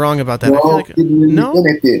 Or am I wrong about that? No, we didn't release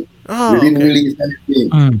anything. Oh, we didn't release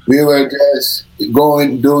anything. We were just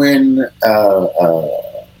doing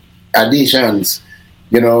auditions,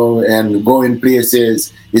 you know, and going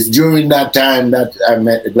places. It's during that time that I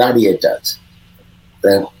met the Gladiators.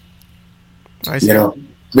 I see. You know,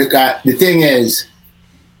 because the thing is,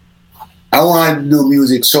 I wanted to do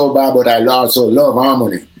music so bad, but I also love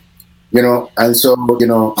harmony, you know. And so, you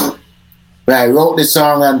know, when I wrote the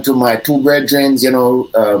song and to my two brethren, you know,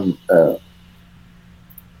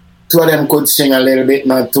 two of them could sing a little bit,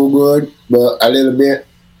 not too good, but a little bit.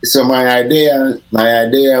 So my idea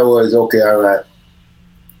was, okay, all right,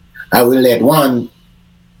 I will let one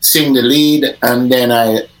sing the lead, and then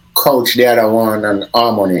I coach the other one on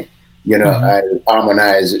harmony. You know, I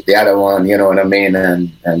harmonize the other one, you know what I mean?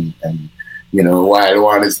 And you know, while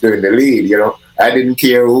one is doing the lead, you know, I didn't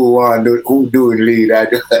care who doing the lead.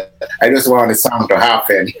 I just want the song to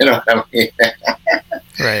happen, you know what I mean?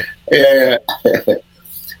 Right. Yeah.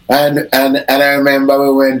 And I remember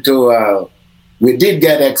we went to we did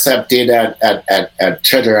get accepted at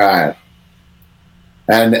Treasure Isle.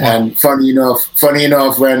 And funny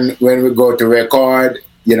enough, when we go to record,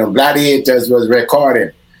 you know, Gladiators was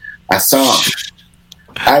recording a song,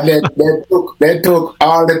 and they took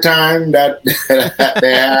all the time that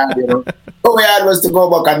they had, you know. All we had was to go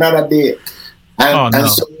back another day, and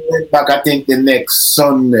so we went back. I think the next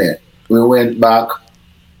Sunday we went back,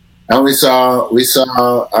 and we saw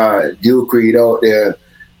Duke Reed out there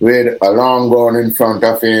with a long gun in front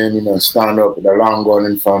of him, you know, stand up with a long gun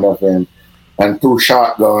in front of him, and two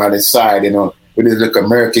shotguns on his side, you know, with his little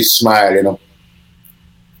murky smile, you know.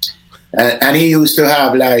 And he used to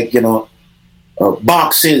have, like, you know,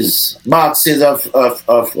 boxes of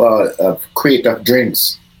crate of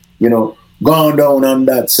drinks, you know, gone down on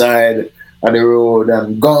that side of the road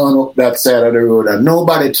and gone up that side of the road, and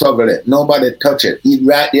nobody trouble it, nobody touch it. He's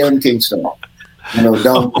right there in Kingston, you know,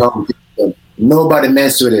 downtown Kingston. Nobody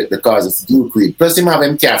mess with it because it's Duke Reed. Plus him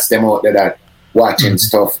having cats them out there that watching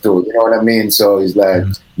stuff too, you know what I mean? So he's like,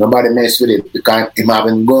 nobody mess with it because him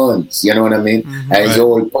having guns, you know what I mean? And his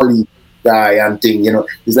old police guy and thing, you know.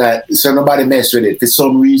 He's like, so nobody mess with it for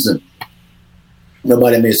some reason.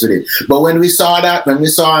 Nobody mess with it. But when we saw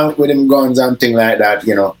him with him guns and thing like that,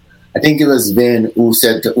 you know, I think it was Vin who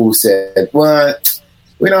said, well,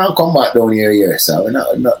 we don't come back down here, so we're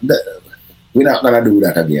not gonna do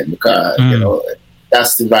that again because you know,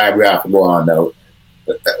 that's the vibe we have to go on now.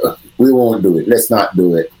 We won't do it. Let's not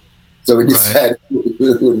do it. So we decided we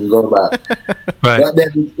wouldn't go back. But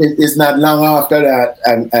then it's not long after that,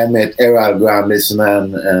 and I met Errol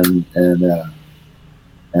Grandison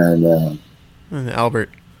and Albert.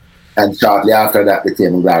 And shortly after that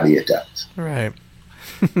became Gladiators. Right.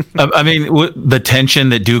 I mean, the tension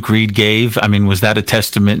that Duke Reed gave, I mean, was that a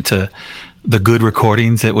testament to the good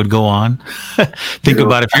recordings that would go on? Think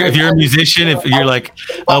about it. If you're a musician, if you're like,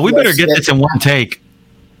 we better get this in one take.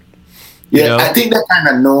 Yeah, you know? I think they kind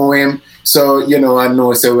of know him. So, you know, I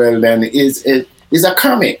know so well then it's a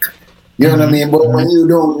comic. You know what I mean? But when you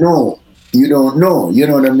don't know, you don't know. You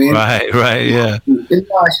know what I mean? Right, yeah. It's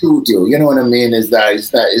not shoot you. You know what I mean?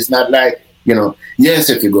 It's not like, you know, yes,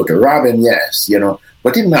 if you go to Robin, yes, you know,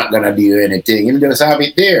 but he's not going to do anything. He'll just have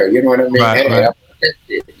it there. You know what I mean? Right.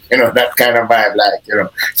 You know, that kind of vibe, like, you know.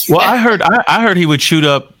 Well, I heard he would shoot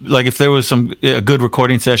up, like, if there was a good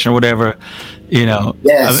recording session or whatever, you know.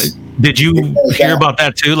 Yes. Did you hear about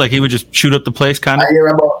that too? Like, he would just shoot up the place, kind of. I hear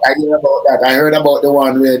about that. I heard about the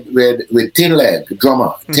one with Tin Leg,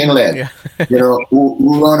 drummer, Tin Leg. Yeah. You know,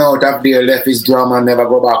 who run out of there, left his drum and never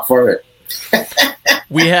go back for it.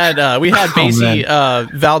 We had Basie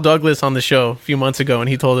Val Douglas on the show a few months ago, and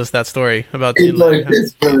he told us that story about Tin Leg. How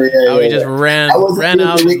he just ran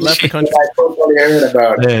out, left the country. I totally heard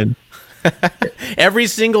about it. Every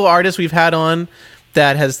single artist we've had on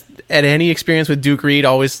that has had any experience with Duke Reed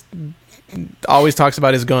always talks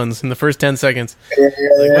about his guns in the first 10 seconds.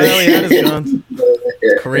 Well, he had his guns.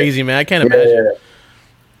 Crazy, man. I can't imagine.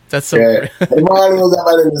 That's so Yeah. Him always have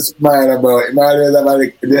a little smile about it. Him always have a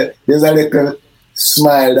little, there's a little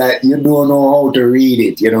smile that you don't know how to read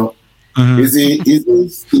it, you know. Mhm. Is he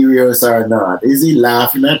serious or not? Is he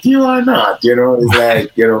laughing at you or not? You know, it's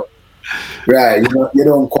like, you know, right, you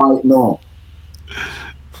don't quite know.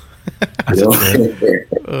 You know?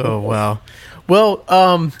 Oh wow. Well,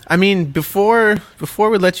 I mean, before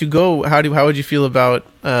we let you go, how would you feel about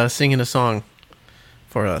singing a song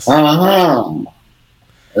for us?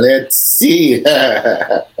 Let's see.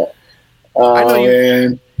 I know you.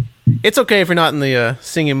 Man. It's okay if you're not in the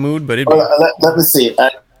singing mood, but Let me see.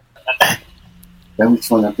 Which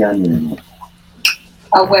one I can do?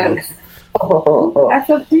 Oh, well, that's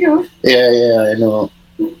up to you. Yeah, I know.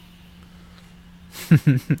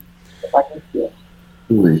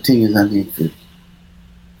 Ooh, the thing is, I need to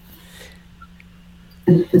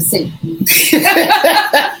Sing.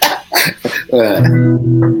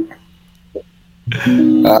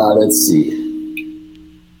 Let's see.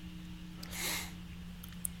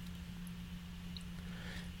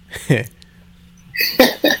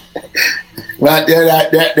 But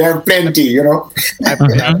there are plenty, you know.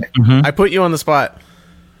 I put you on the spot.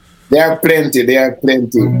 There are plenty.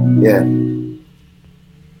 Yeah.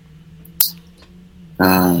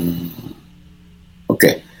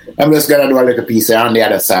 Okay. I'm just gonna do a little piece on the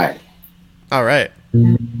other side. All right.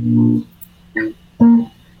 No.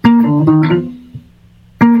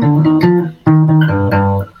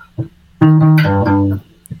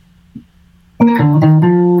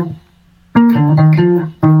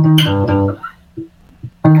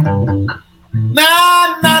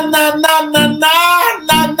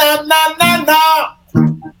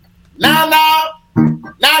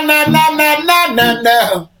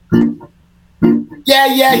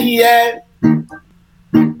 Yeah.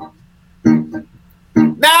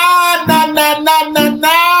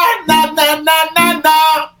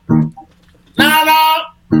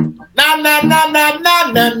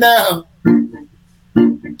 No.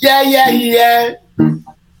 Yeah.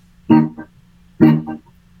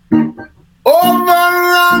 Over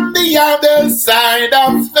on the other side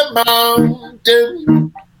of the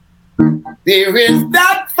mountain, there is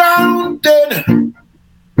that fountain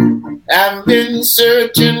I've been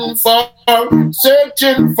searching for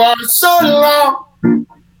so long.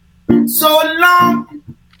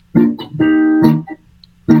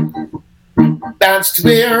 That's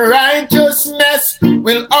where righteousness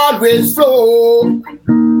will always flow.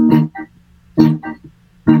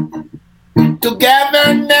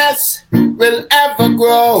 Togetherness will ever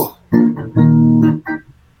grow.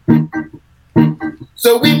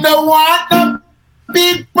 So we don't want a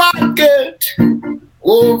big pocket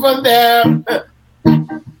over there.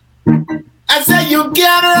 I say you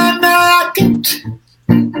get on the rocket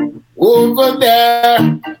over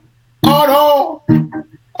there. Oh no.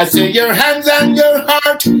 I say your hands and your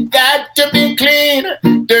heart got to be clean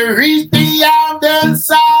to reach the other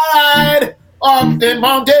side of the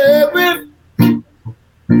mountain.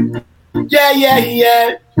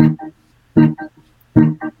 Yeah.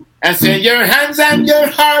 I say your hands and your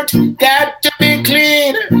heart got to be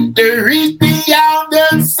clean to reach the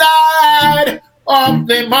other side of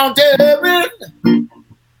the mountain.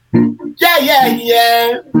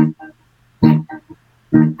 Yeah.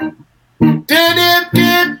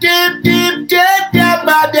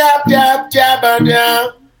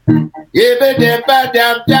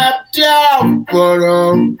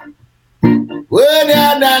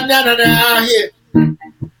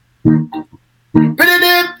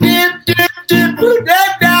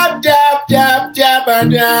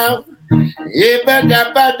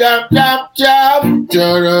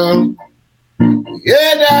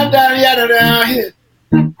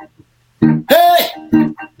 Hey,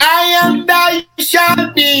 I and I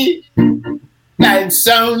shall be like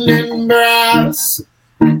sounding brass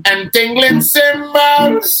and tingling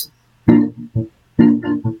cymbals.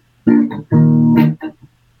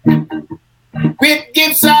 With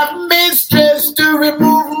gifts of mistress to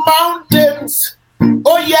remove mountains.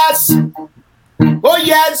 Oh yes.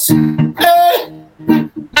 Hey,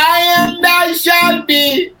 I and I shall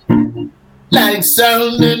be like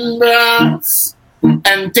sounding brass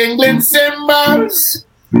and tingling cymbals.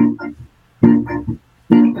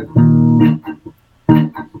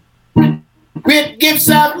 With gifts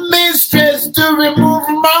of mistress to remove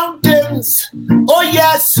mountains. Oh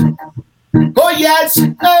yes,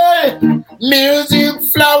 hey. Music,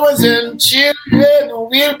 flowers, and children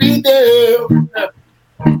will be there.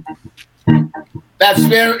 That's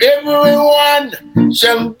where everyone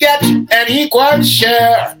shall get an equal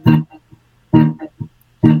share.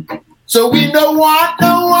 So we don't want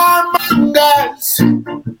no warmongers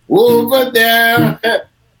over there.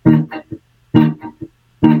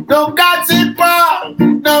 No gossip,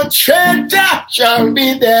 no traitor shall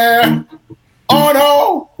be there. Oh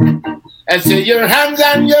no. And so your hands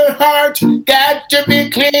and your heart got to be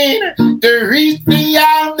clean to reach the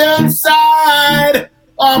other side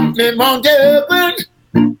of the mountain.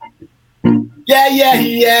 Yeah, yeah,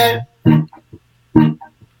 yeah.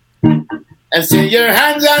 And so your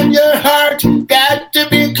hands and your heart got to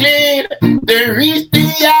be clean to reach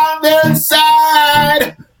the other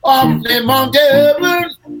side of the mountain.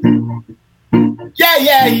 Yeah,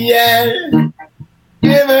 yeah, yeah.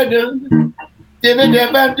 Give it up. Give it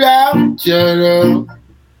up, down, shut up,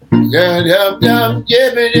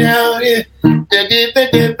 give it down,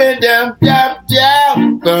 dip it down,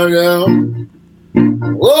 down.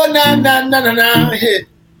 Oh, na, na, na, na, na,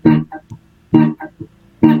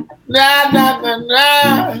 na, na, na,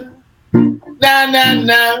 na, na,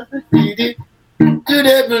 na,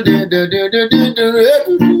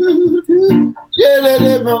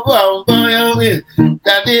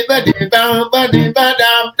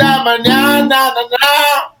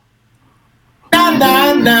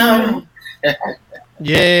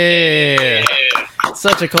 Yeah.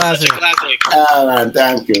 Such a classic. Oh, man,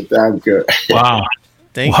 thank you. Wow.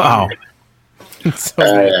 Thank wow. you.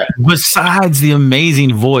 So Besides the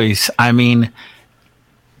amazing voice, I mean,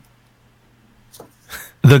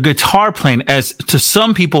 the guitar playing, as to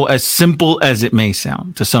some people, as simple as it may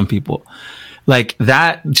sound to some people, like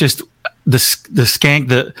that, just the skank,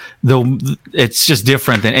 the it's just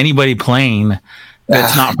different than anybody playing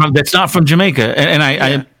that's not from Jamaica. And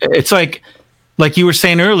I it's like you were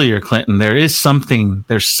saying earlier, Clinton, there's something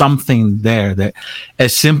there that,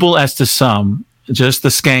 as simple as to some, just the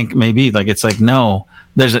skank may be, like, it's like, no,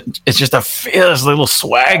 it's just there's a little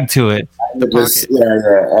swag to it.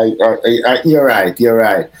 You're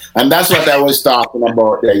right. And that's what I was talking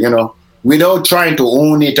about there, you know, without trying to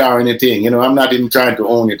own it or anything. You know, I'm not even trying to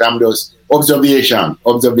own it. I'm just observation.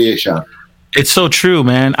 It's so true,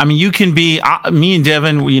 man. I mean, you can be, me and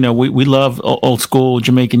Devin, you know, we love old school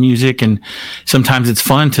Jamaican music, and sometimes it's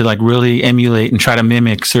fun to like really emulate and try to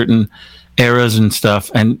mimic certain eras and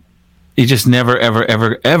stuff. And you're just never, ever,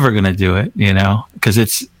 ever, ever going to do it, you know, because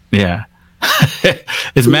it's magic,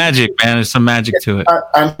 man. There's some magic to it.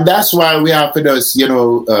 And that's why we have to just, you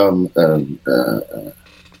know,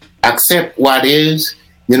 accept what is,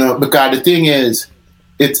 you know, because the thing is,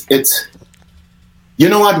 it's, you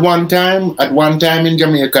know, at one time in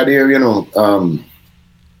Jamaica there, you know,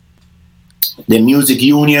 the music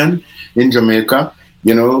union in Jamaica,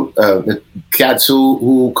 you know, the cats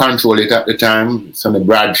who control it at the time, some of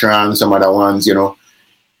Bradshaw and some other ones, you know,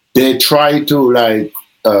 they try to like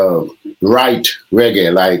write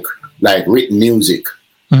reggae, like written music,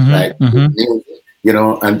 music, you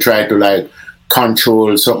know, and try to like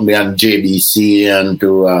control something on JBC and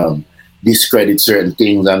to discredit certain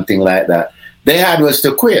things and things like that. They had us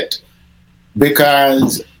to quit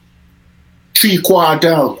because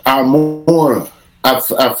 3/4 or more of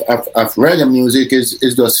reggae music is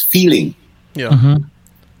just feeling. Yeah. Mm-hmm.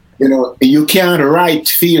 You know, you can't write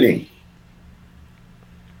feeling.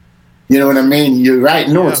 You know what I mean? You write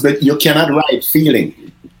notes, but you cannot write feeling.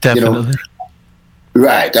 Definitely. You know?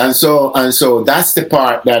 Right. And so that's the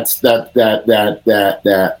part that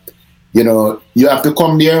you know, you have to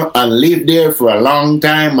come there and live there for a long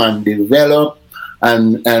time and develop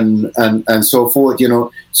and so forth, you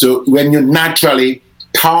know. So when you naturally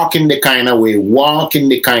talk in the kind of way, walk in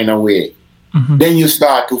the kind of way, then you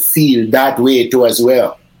start to feel that way too as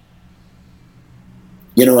well.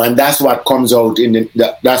 You know, and that's what comes out in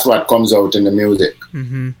the music.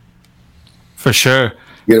 Mm-hmm. For sure.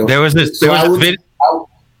 You know, there was a video.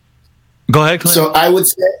 Go ahead, Clint. So I would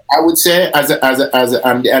say as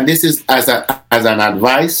and this is as an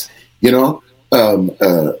advice, you know,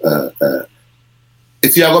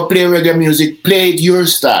 if you are gonna play reggae music, play it your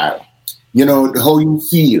style. You know, how you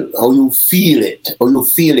feel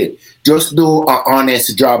it. Just do an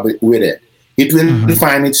honest job with it. It will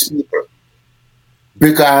define its people.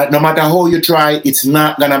 Because no matter how you try, it's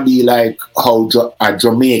not gonna be like how a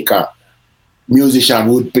Jamaica musician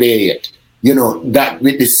would play it. You know, that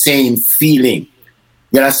with the same feeling.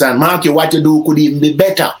 You understand? Marky, what you do could even be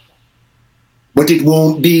better. But it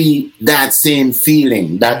won't be that same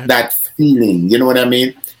feeling, that feeling. You know what I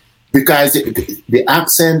mean? Because the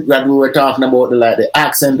accent that we were talking about, like the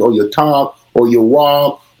accent, or you talk, or you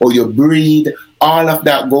walk, or you breathe, all of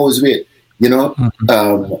that goes with, you know,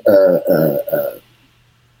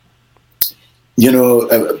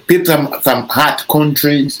 people from hot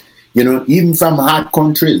countries. You know, even from hot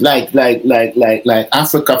countries like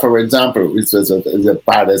Africa, for example, which is a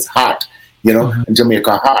part that's hot, you know, and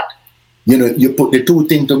Jamaica hot. you put the two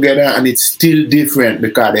things together and it's still different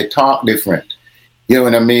because they talk different. You know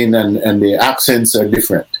what I mean? And the accents are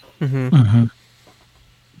different. Mm-hmm. Mm-hmm.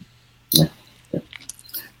 Yeah.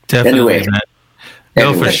 Definitely. Anyway.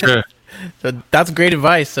 No, for sure. So that's great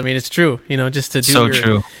advice. I mean, it's true. Just to do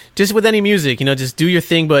true. Just with any music, just do your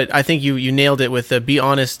thing. But I think you nailed it with the be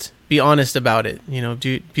honest about it.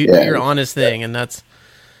 Do your honest thing, and that's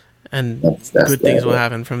good things will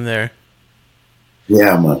happen from there.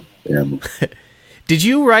 Yeah, man. Did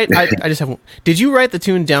you write? I just have one. Did you write the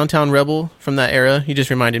tune "Downtown Rebel" from that era? You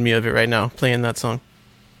just reminded me of it right now, playing that song.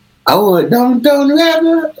 Oh, Downtown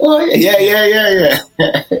Rebel. Oh, yeah.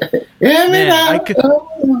 Yeah, man,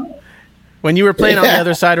 when you were playing on the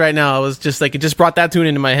other side right now, I was just like, it just brought that tune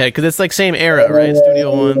into my head because it's like same era, right?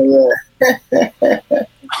 Studio One.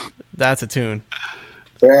 That's a tune.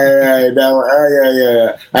 Right.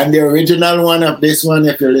 Yeah. And the original one of this one,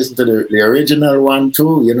 if you listen to the original one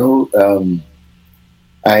too,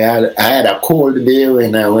 I had a cold day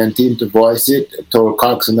when I went in to voice it. I told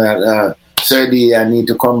Coxon that, Sir D, I need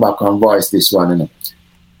to come back and voice this one.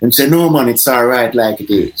 And said, no, man, it's all right like it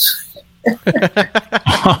is.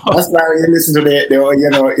 That's why when you listen to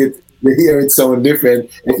you hear it sound different.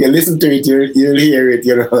 If you listen to it, you'll hear it,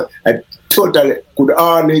 I totally could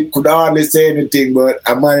hardly say anything, but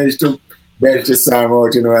I managed to bench the song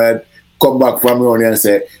out, and come back from around and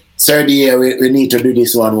say, Sir D, we need to do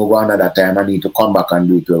this one over another time. I need to come back and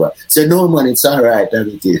do it over. Say, no, man, it's all right as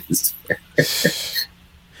it is.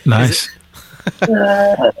 Nice.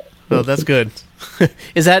 Well, that's good.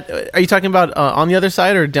 Are you talking about on the other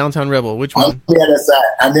side or Downtown Rebel? Which one? On the other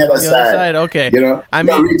side. On the other side. Okay. The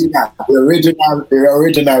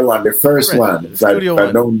original one, the first one. The studio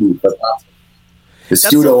one. The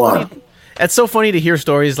studio one. It's so funny to hear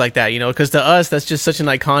stories like that, because to us that's just such an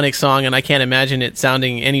iconic song, and I can't imagine it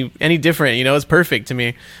sounding any different. It's perfect to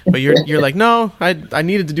me. But you're like, no, I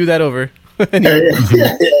needed to do that over.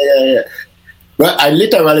 Yeah. But I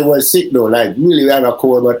literally was sick though, like really had a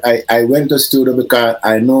cold. But I went to studio because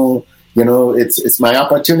I know, it's my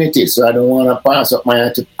opportunity, so I don't want to pass up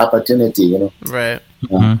my opportunity, Right.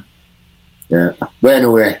 Mm-hmm. Yeah. But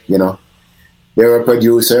anyway, they're a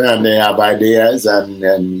producer and they have ideas, and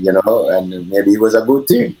maybe it was a good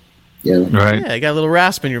thing. Right. Yeah, you got a little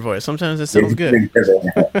rasp in your voice. Sometimes it sounds good.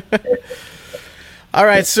 All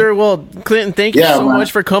right, sir. Well, Clinton, thank you so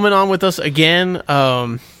much for coming on with us again.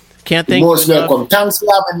 Can't thank you most welcome. Thanks for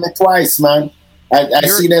having me twice, man. I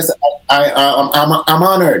see this. I'm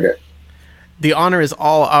honored. The honor is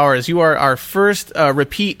all ours. You are our first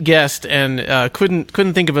repeat guest, and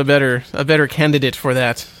couldn't think of a better candidate for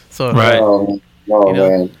that. So right.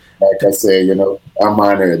 Man. Like I say, I'm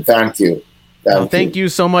honored. Thank you. Thank you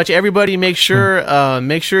so much, everybody. Make sure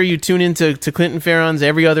you tune into Clinton Fearon's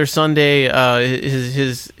every other Sunday.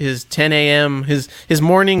 His 10 a.m. his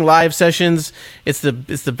morning live sessions. It's the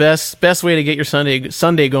best way to get your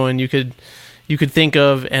Sunday going. You could think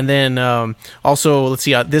of. And then also, let's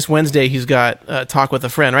see. This Wednesday he's got Talk with a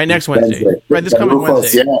Friend. Right, next Wednesday. Right, this coming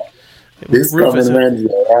Wednesday. Yeah. This Rufus. coming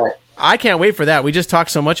Wednesday. Right. I can't wait for that. We just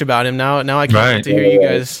talked so much about him. Now I can't wait to hear you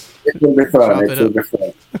guys. It will be fun. It will be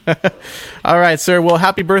fun. All right, sir. Well,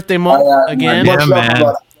 happy birthday, Monk, again. Yeah,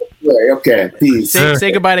 man. Okay, peace.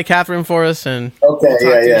 Say goodbye to Catherine for us. And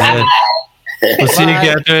okay, yeah. We'll see you,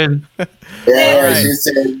 Catherine. Yeah, right. she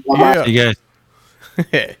said, Yeah. You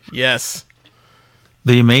guys. Yes.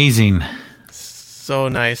 The amazing. So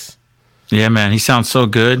nice. Yeah, man. He sounds so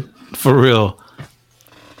good. For real.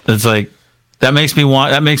 It's like, that makes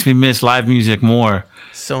me miss live music more.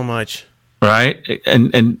 So much. Right?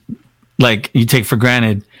 And like you take for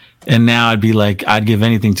granted. And now I'd be like, I'd give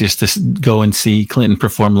anything just to go and see Clinton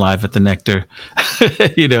perform live at the Nectar.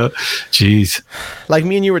 Jeez. Like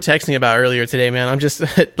me and you were texting about earlier today, man. I'm just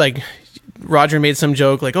like, Roger made some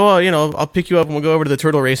joke like, oh, I'll pick you up and we'll go over to the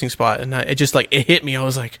turtle racing spot. And it just it hit me. I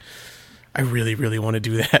was like, I really, really want to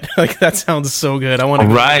do that. Like, that sounds so good. I want to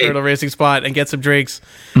go to the turtle racing spot and get some drinks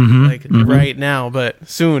right now, but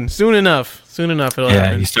soon enough it'll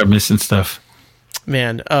happen. You start missing stuff.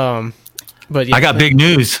 Man, but yeah. I got big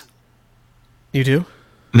news. You do?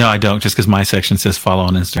 No, I don't, just because my section says follow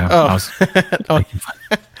on Instagram.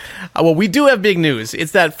 Well, we do have big news.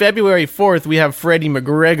 It's that February 4th, we have Freddie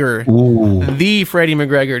McGregor, the Freddie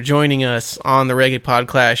McGregor, joining us on the Reggae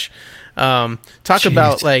Podclash.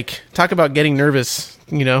 Talk about getting nervous,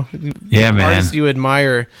 Yeah, man. Artists you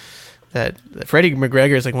admire, that Freddie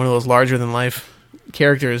McGregor is like one of those larger than life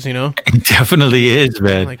characters, It definitely is,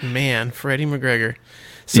 man. Like, man, Freddie McGregor.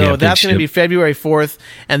 So that's going to be February 4th,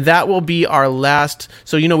 and that will be our last.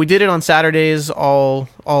 So we did it on Saturdays all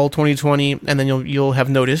 2020, and then you'll have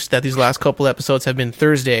noticed that these last couple episodes have been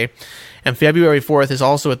Thursday, and February 4th is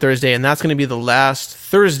also a Thursday, and that's going to be the last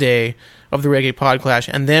Thursday of the Reggae Podclash,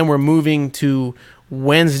 and then we're moving to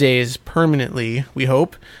Wednesdays permanently, we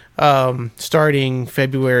hope, starting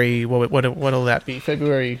February. What'll that be?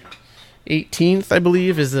 February 18th, I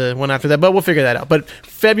believe, is the one after that, but we'll figure that out. But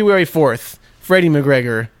February 4th, Freddie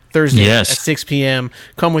McGregor, Thursday at 6 p.m.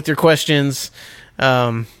 Come with your questions. He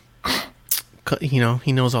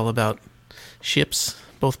knows all about ships,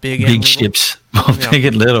 both big and little. Ships, both big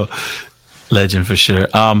and little. Legend for sure.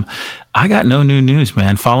 I got no new news,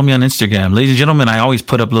 man. Follow me on Instagram. Ladies and gentlemen, I always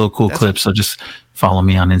put up little cool clips, so just follow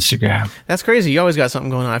me on Instagram. That's crazy. You always got something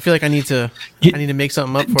going on. I feel like I need to make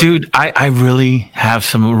something up for Dude, I really have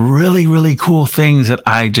some really, really cool things that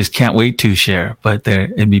I just can't wait to share, but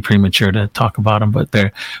it'd be premature to talk about them, but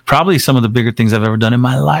they're probably some of the bigger things I've ever done in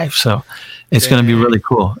my life. So it's going to be really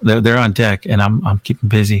cool. They're on deck, and I'm keeping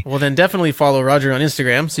busy. Well, then definitely follow Roger on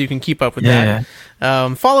Instagram so you can keep up with that.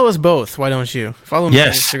 Follow us both. Why don't you? Follow me on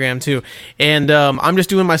Instagram too. And I'm just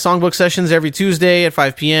doing my songbook sessions every Tuesday at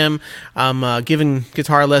 5 p.m. I'm giving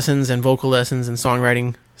guitar lessons and vocal lessons and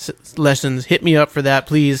songwriting lessons. Hit me up for that,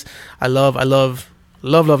 please. I love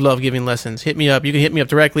giving lessons. Hit me up. You can hit me up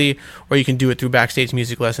directly, or you can do it through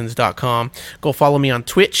BackstageMusicLessons.com. Go follow me on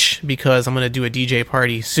Twitch, because I'm going to do a DJ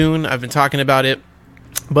party soon. I've been talking about it,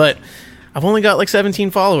 but I've only got like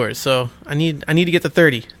 17 followers, so I need to get to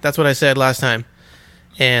 30. That's what I said last time.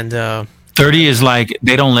 And 30 is like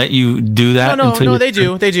they don't let you do that. No, they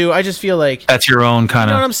do. I just feel like that's your own kind of.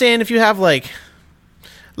 You know what I'm saying? If you have like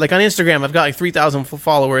on Instagram, I've got like 3,000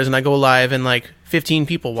 followers, and I go live, and like 15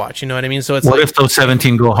 people watch. You know what I mean? So it's what if those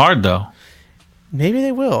 17 go hard though? Maybe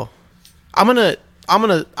they will. I'm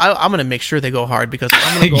gonna make sure they go hard, because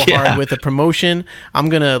I'm gonna go hard with the promotion. I'm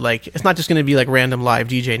gonna it's not just gonna be like random live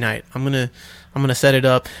DJ night. I'm gonna set it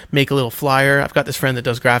up, make a little flyer. I've got this friend that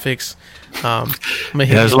does graphics.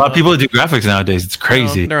 There's a lot of people that do graphics nowadays. It's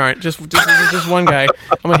crazy. No, there aren't. Just one guy.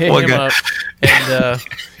 I'm gonna hit him up, and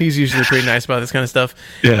he's usually pretty nice about this kind of stuff.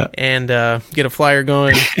 Yeah. And get a flyer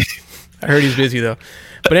going. I heard he's busy though.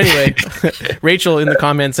 But anyway, Rachel in the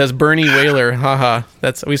comments says Bernie Whaler. Haha.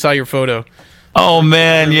 We saw your photo. Oh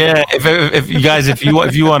man, yeah. If you guys, if you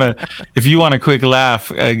want a quick laugh,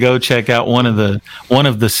 go check out one of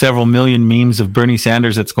the several million memes of Bernie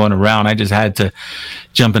Sanders that's going around. I just had to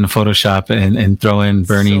jump into Photoshop and throw in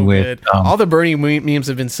Bernie with all the Bernie memes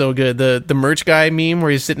have been so good. The merch guy meme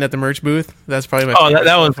where he's sitting at the merch booth. That's probably my favorite.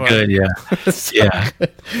 That was good. Yeah,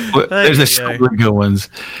 Good. There's some good ones.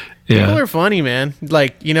 Yeah. People are funny, man.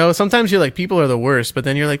 Sometimes you're like, people are the worst, but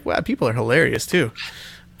then you're like, wow, people are hilarious too.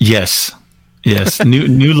 Yes.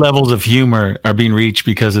 New levels of humor are being reached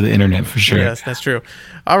because of the internet, for sure. Yes, that's true.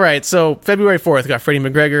 All right, so February 4th, got Freddie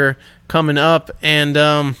McGregor coming up, and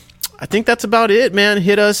I think that's about it, man.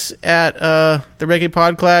 Hit us at the Reggae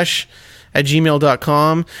Podclash at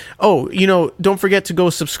gmail.com. Oh, don't forget to go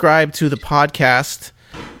subscribe to the podcast.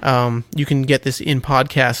 You can get this in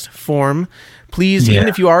podcast form. Please, even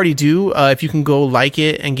if you already do, if you can go like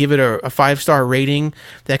it and give it a 5-star rating,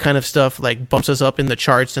 that kind of stuff bumps us up in the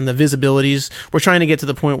charts and the visibilities. We're trying to get to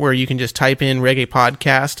the point where you can just type in Reggae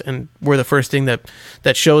Podcast, and we're the first thing that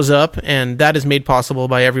shows up, and that is made possible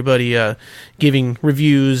by everybody giving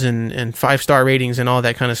reviews and 5-star ratings and all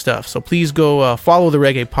that kind of stuff. So please go follow the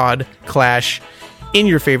Reggae Podclash in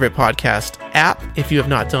your favorite podcast app if you have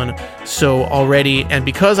not done so already. And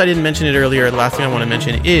because I didn't mention it earlier, the last thing I want to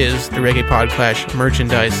mention is the Reggae Podclash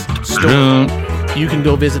merchandise store. You can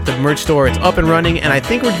go visit the merch store. It's up and running, and I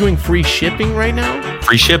think we're doing free shipping right now.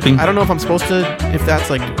 Free shipping. I don't know if I'm supposed to, if that's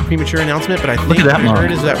a premature announcement, but I think what I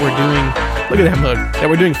heard is that we're doing, look at that mug, that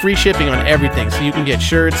we're doing free shipping on everything. So you can get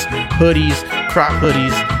shirts, hoodies, crop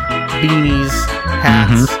hoodies, beanies,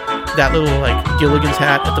 hats, that little Gilligan's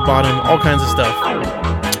hat at the bottom, all kinds of stuff.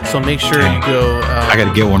 So make sure you go. I got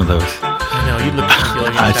to get one of those. I know, you'd look like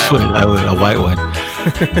Gilligan's hat. I swear, I would, a white one.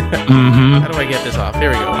 How do I get this off? There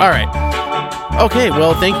we go. All right. Okay,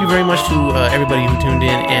 well, thank you very much to everybody who tuned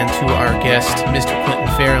in, and to our guest, Mr. Clinton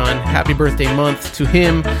Fearon. Happy birthday month to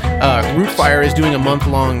him. Rootfire is doing a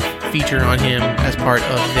month-long feature on him as part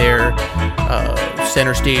of their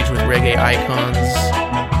Center Stage with Reggae Icons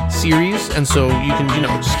series, and so you can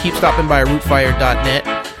just keep stopping by rootfire.net,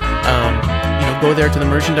 go there to the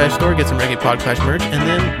merchandise store, get some Reggae Podclash merch, and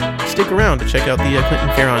then stick around to check out the Clinton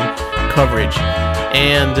Fearon coverage.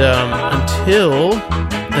 And until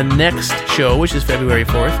the next show, which is February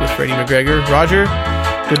 4th with Freddie McGregor, Roger,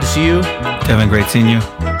 good to see you. Devin, great seeing you.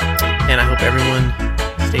 And I hope everyone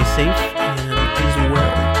stays safe and is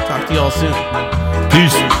well. talk to y'all soon.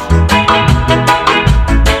 Peace.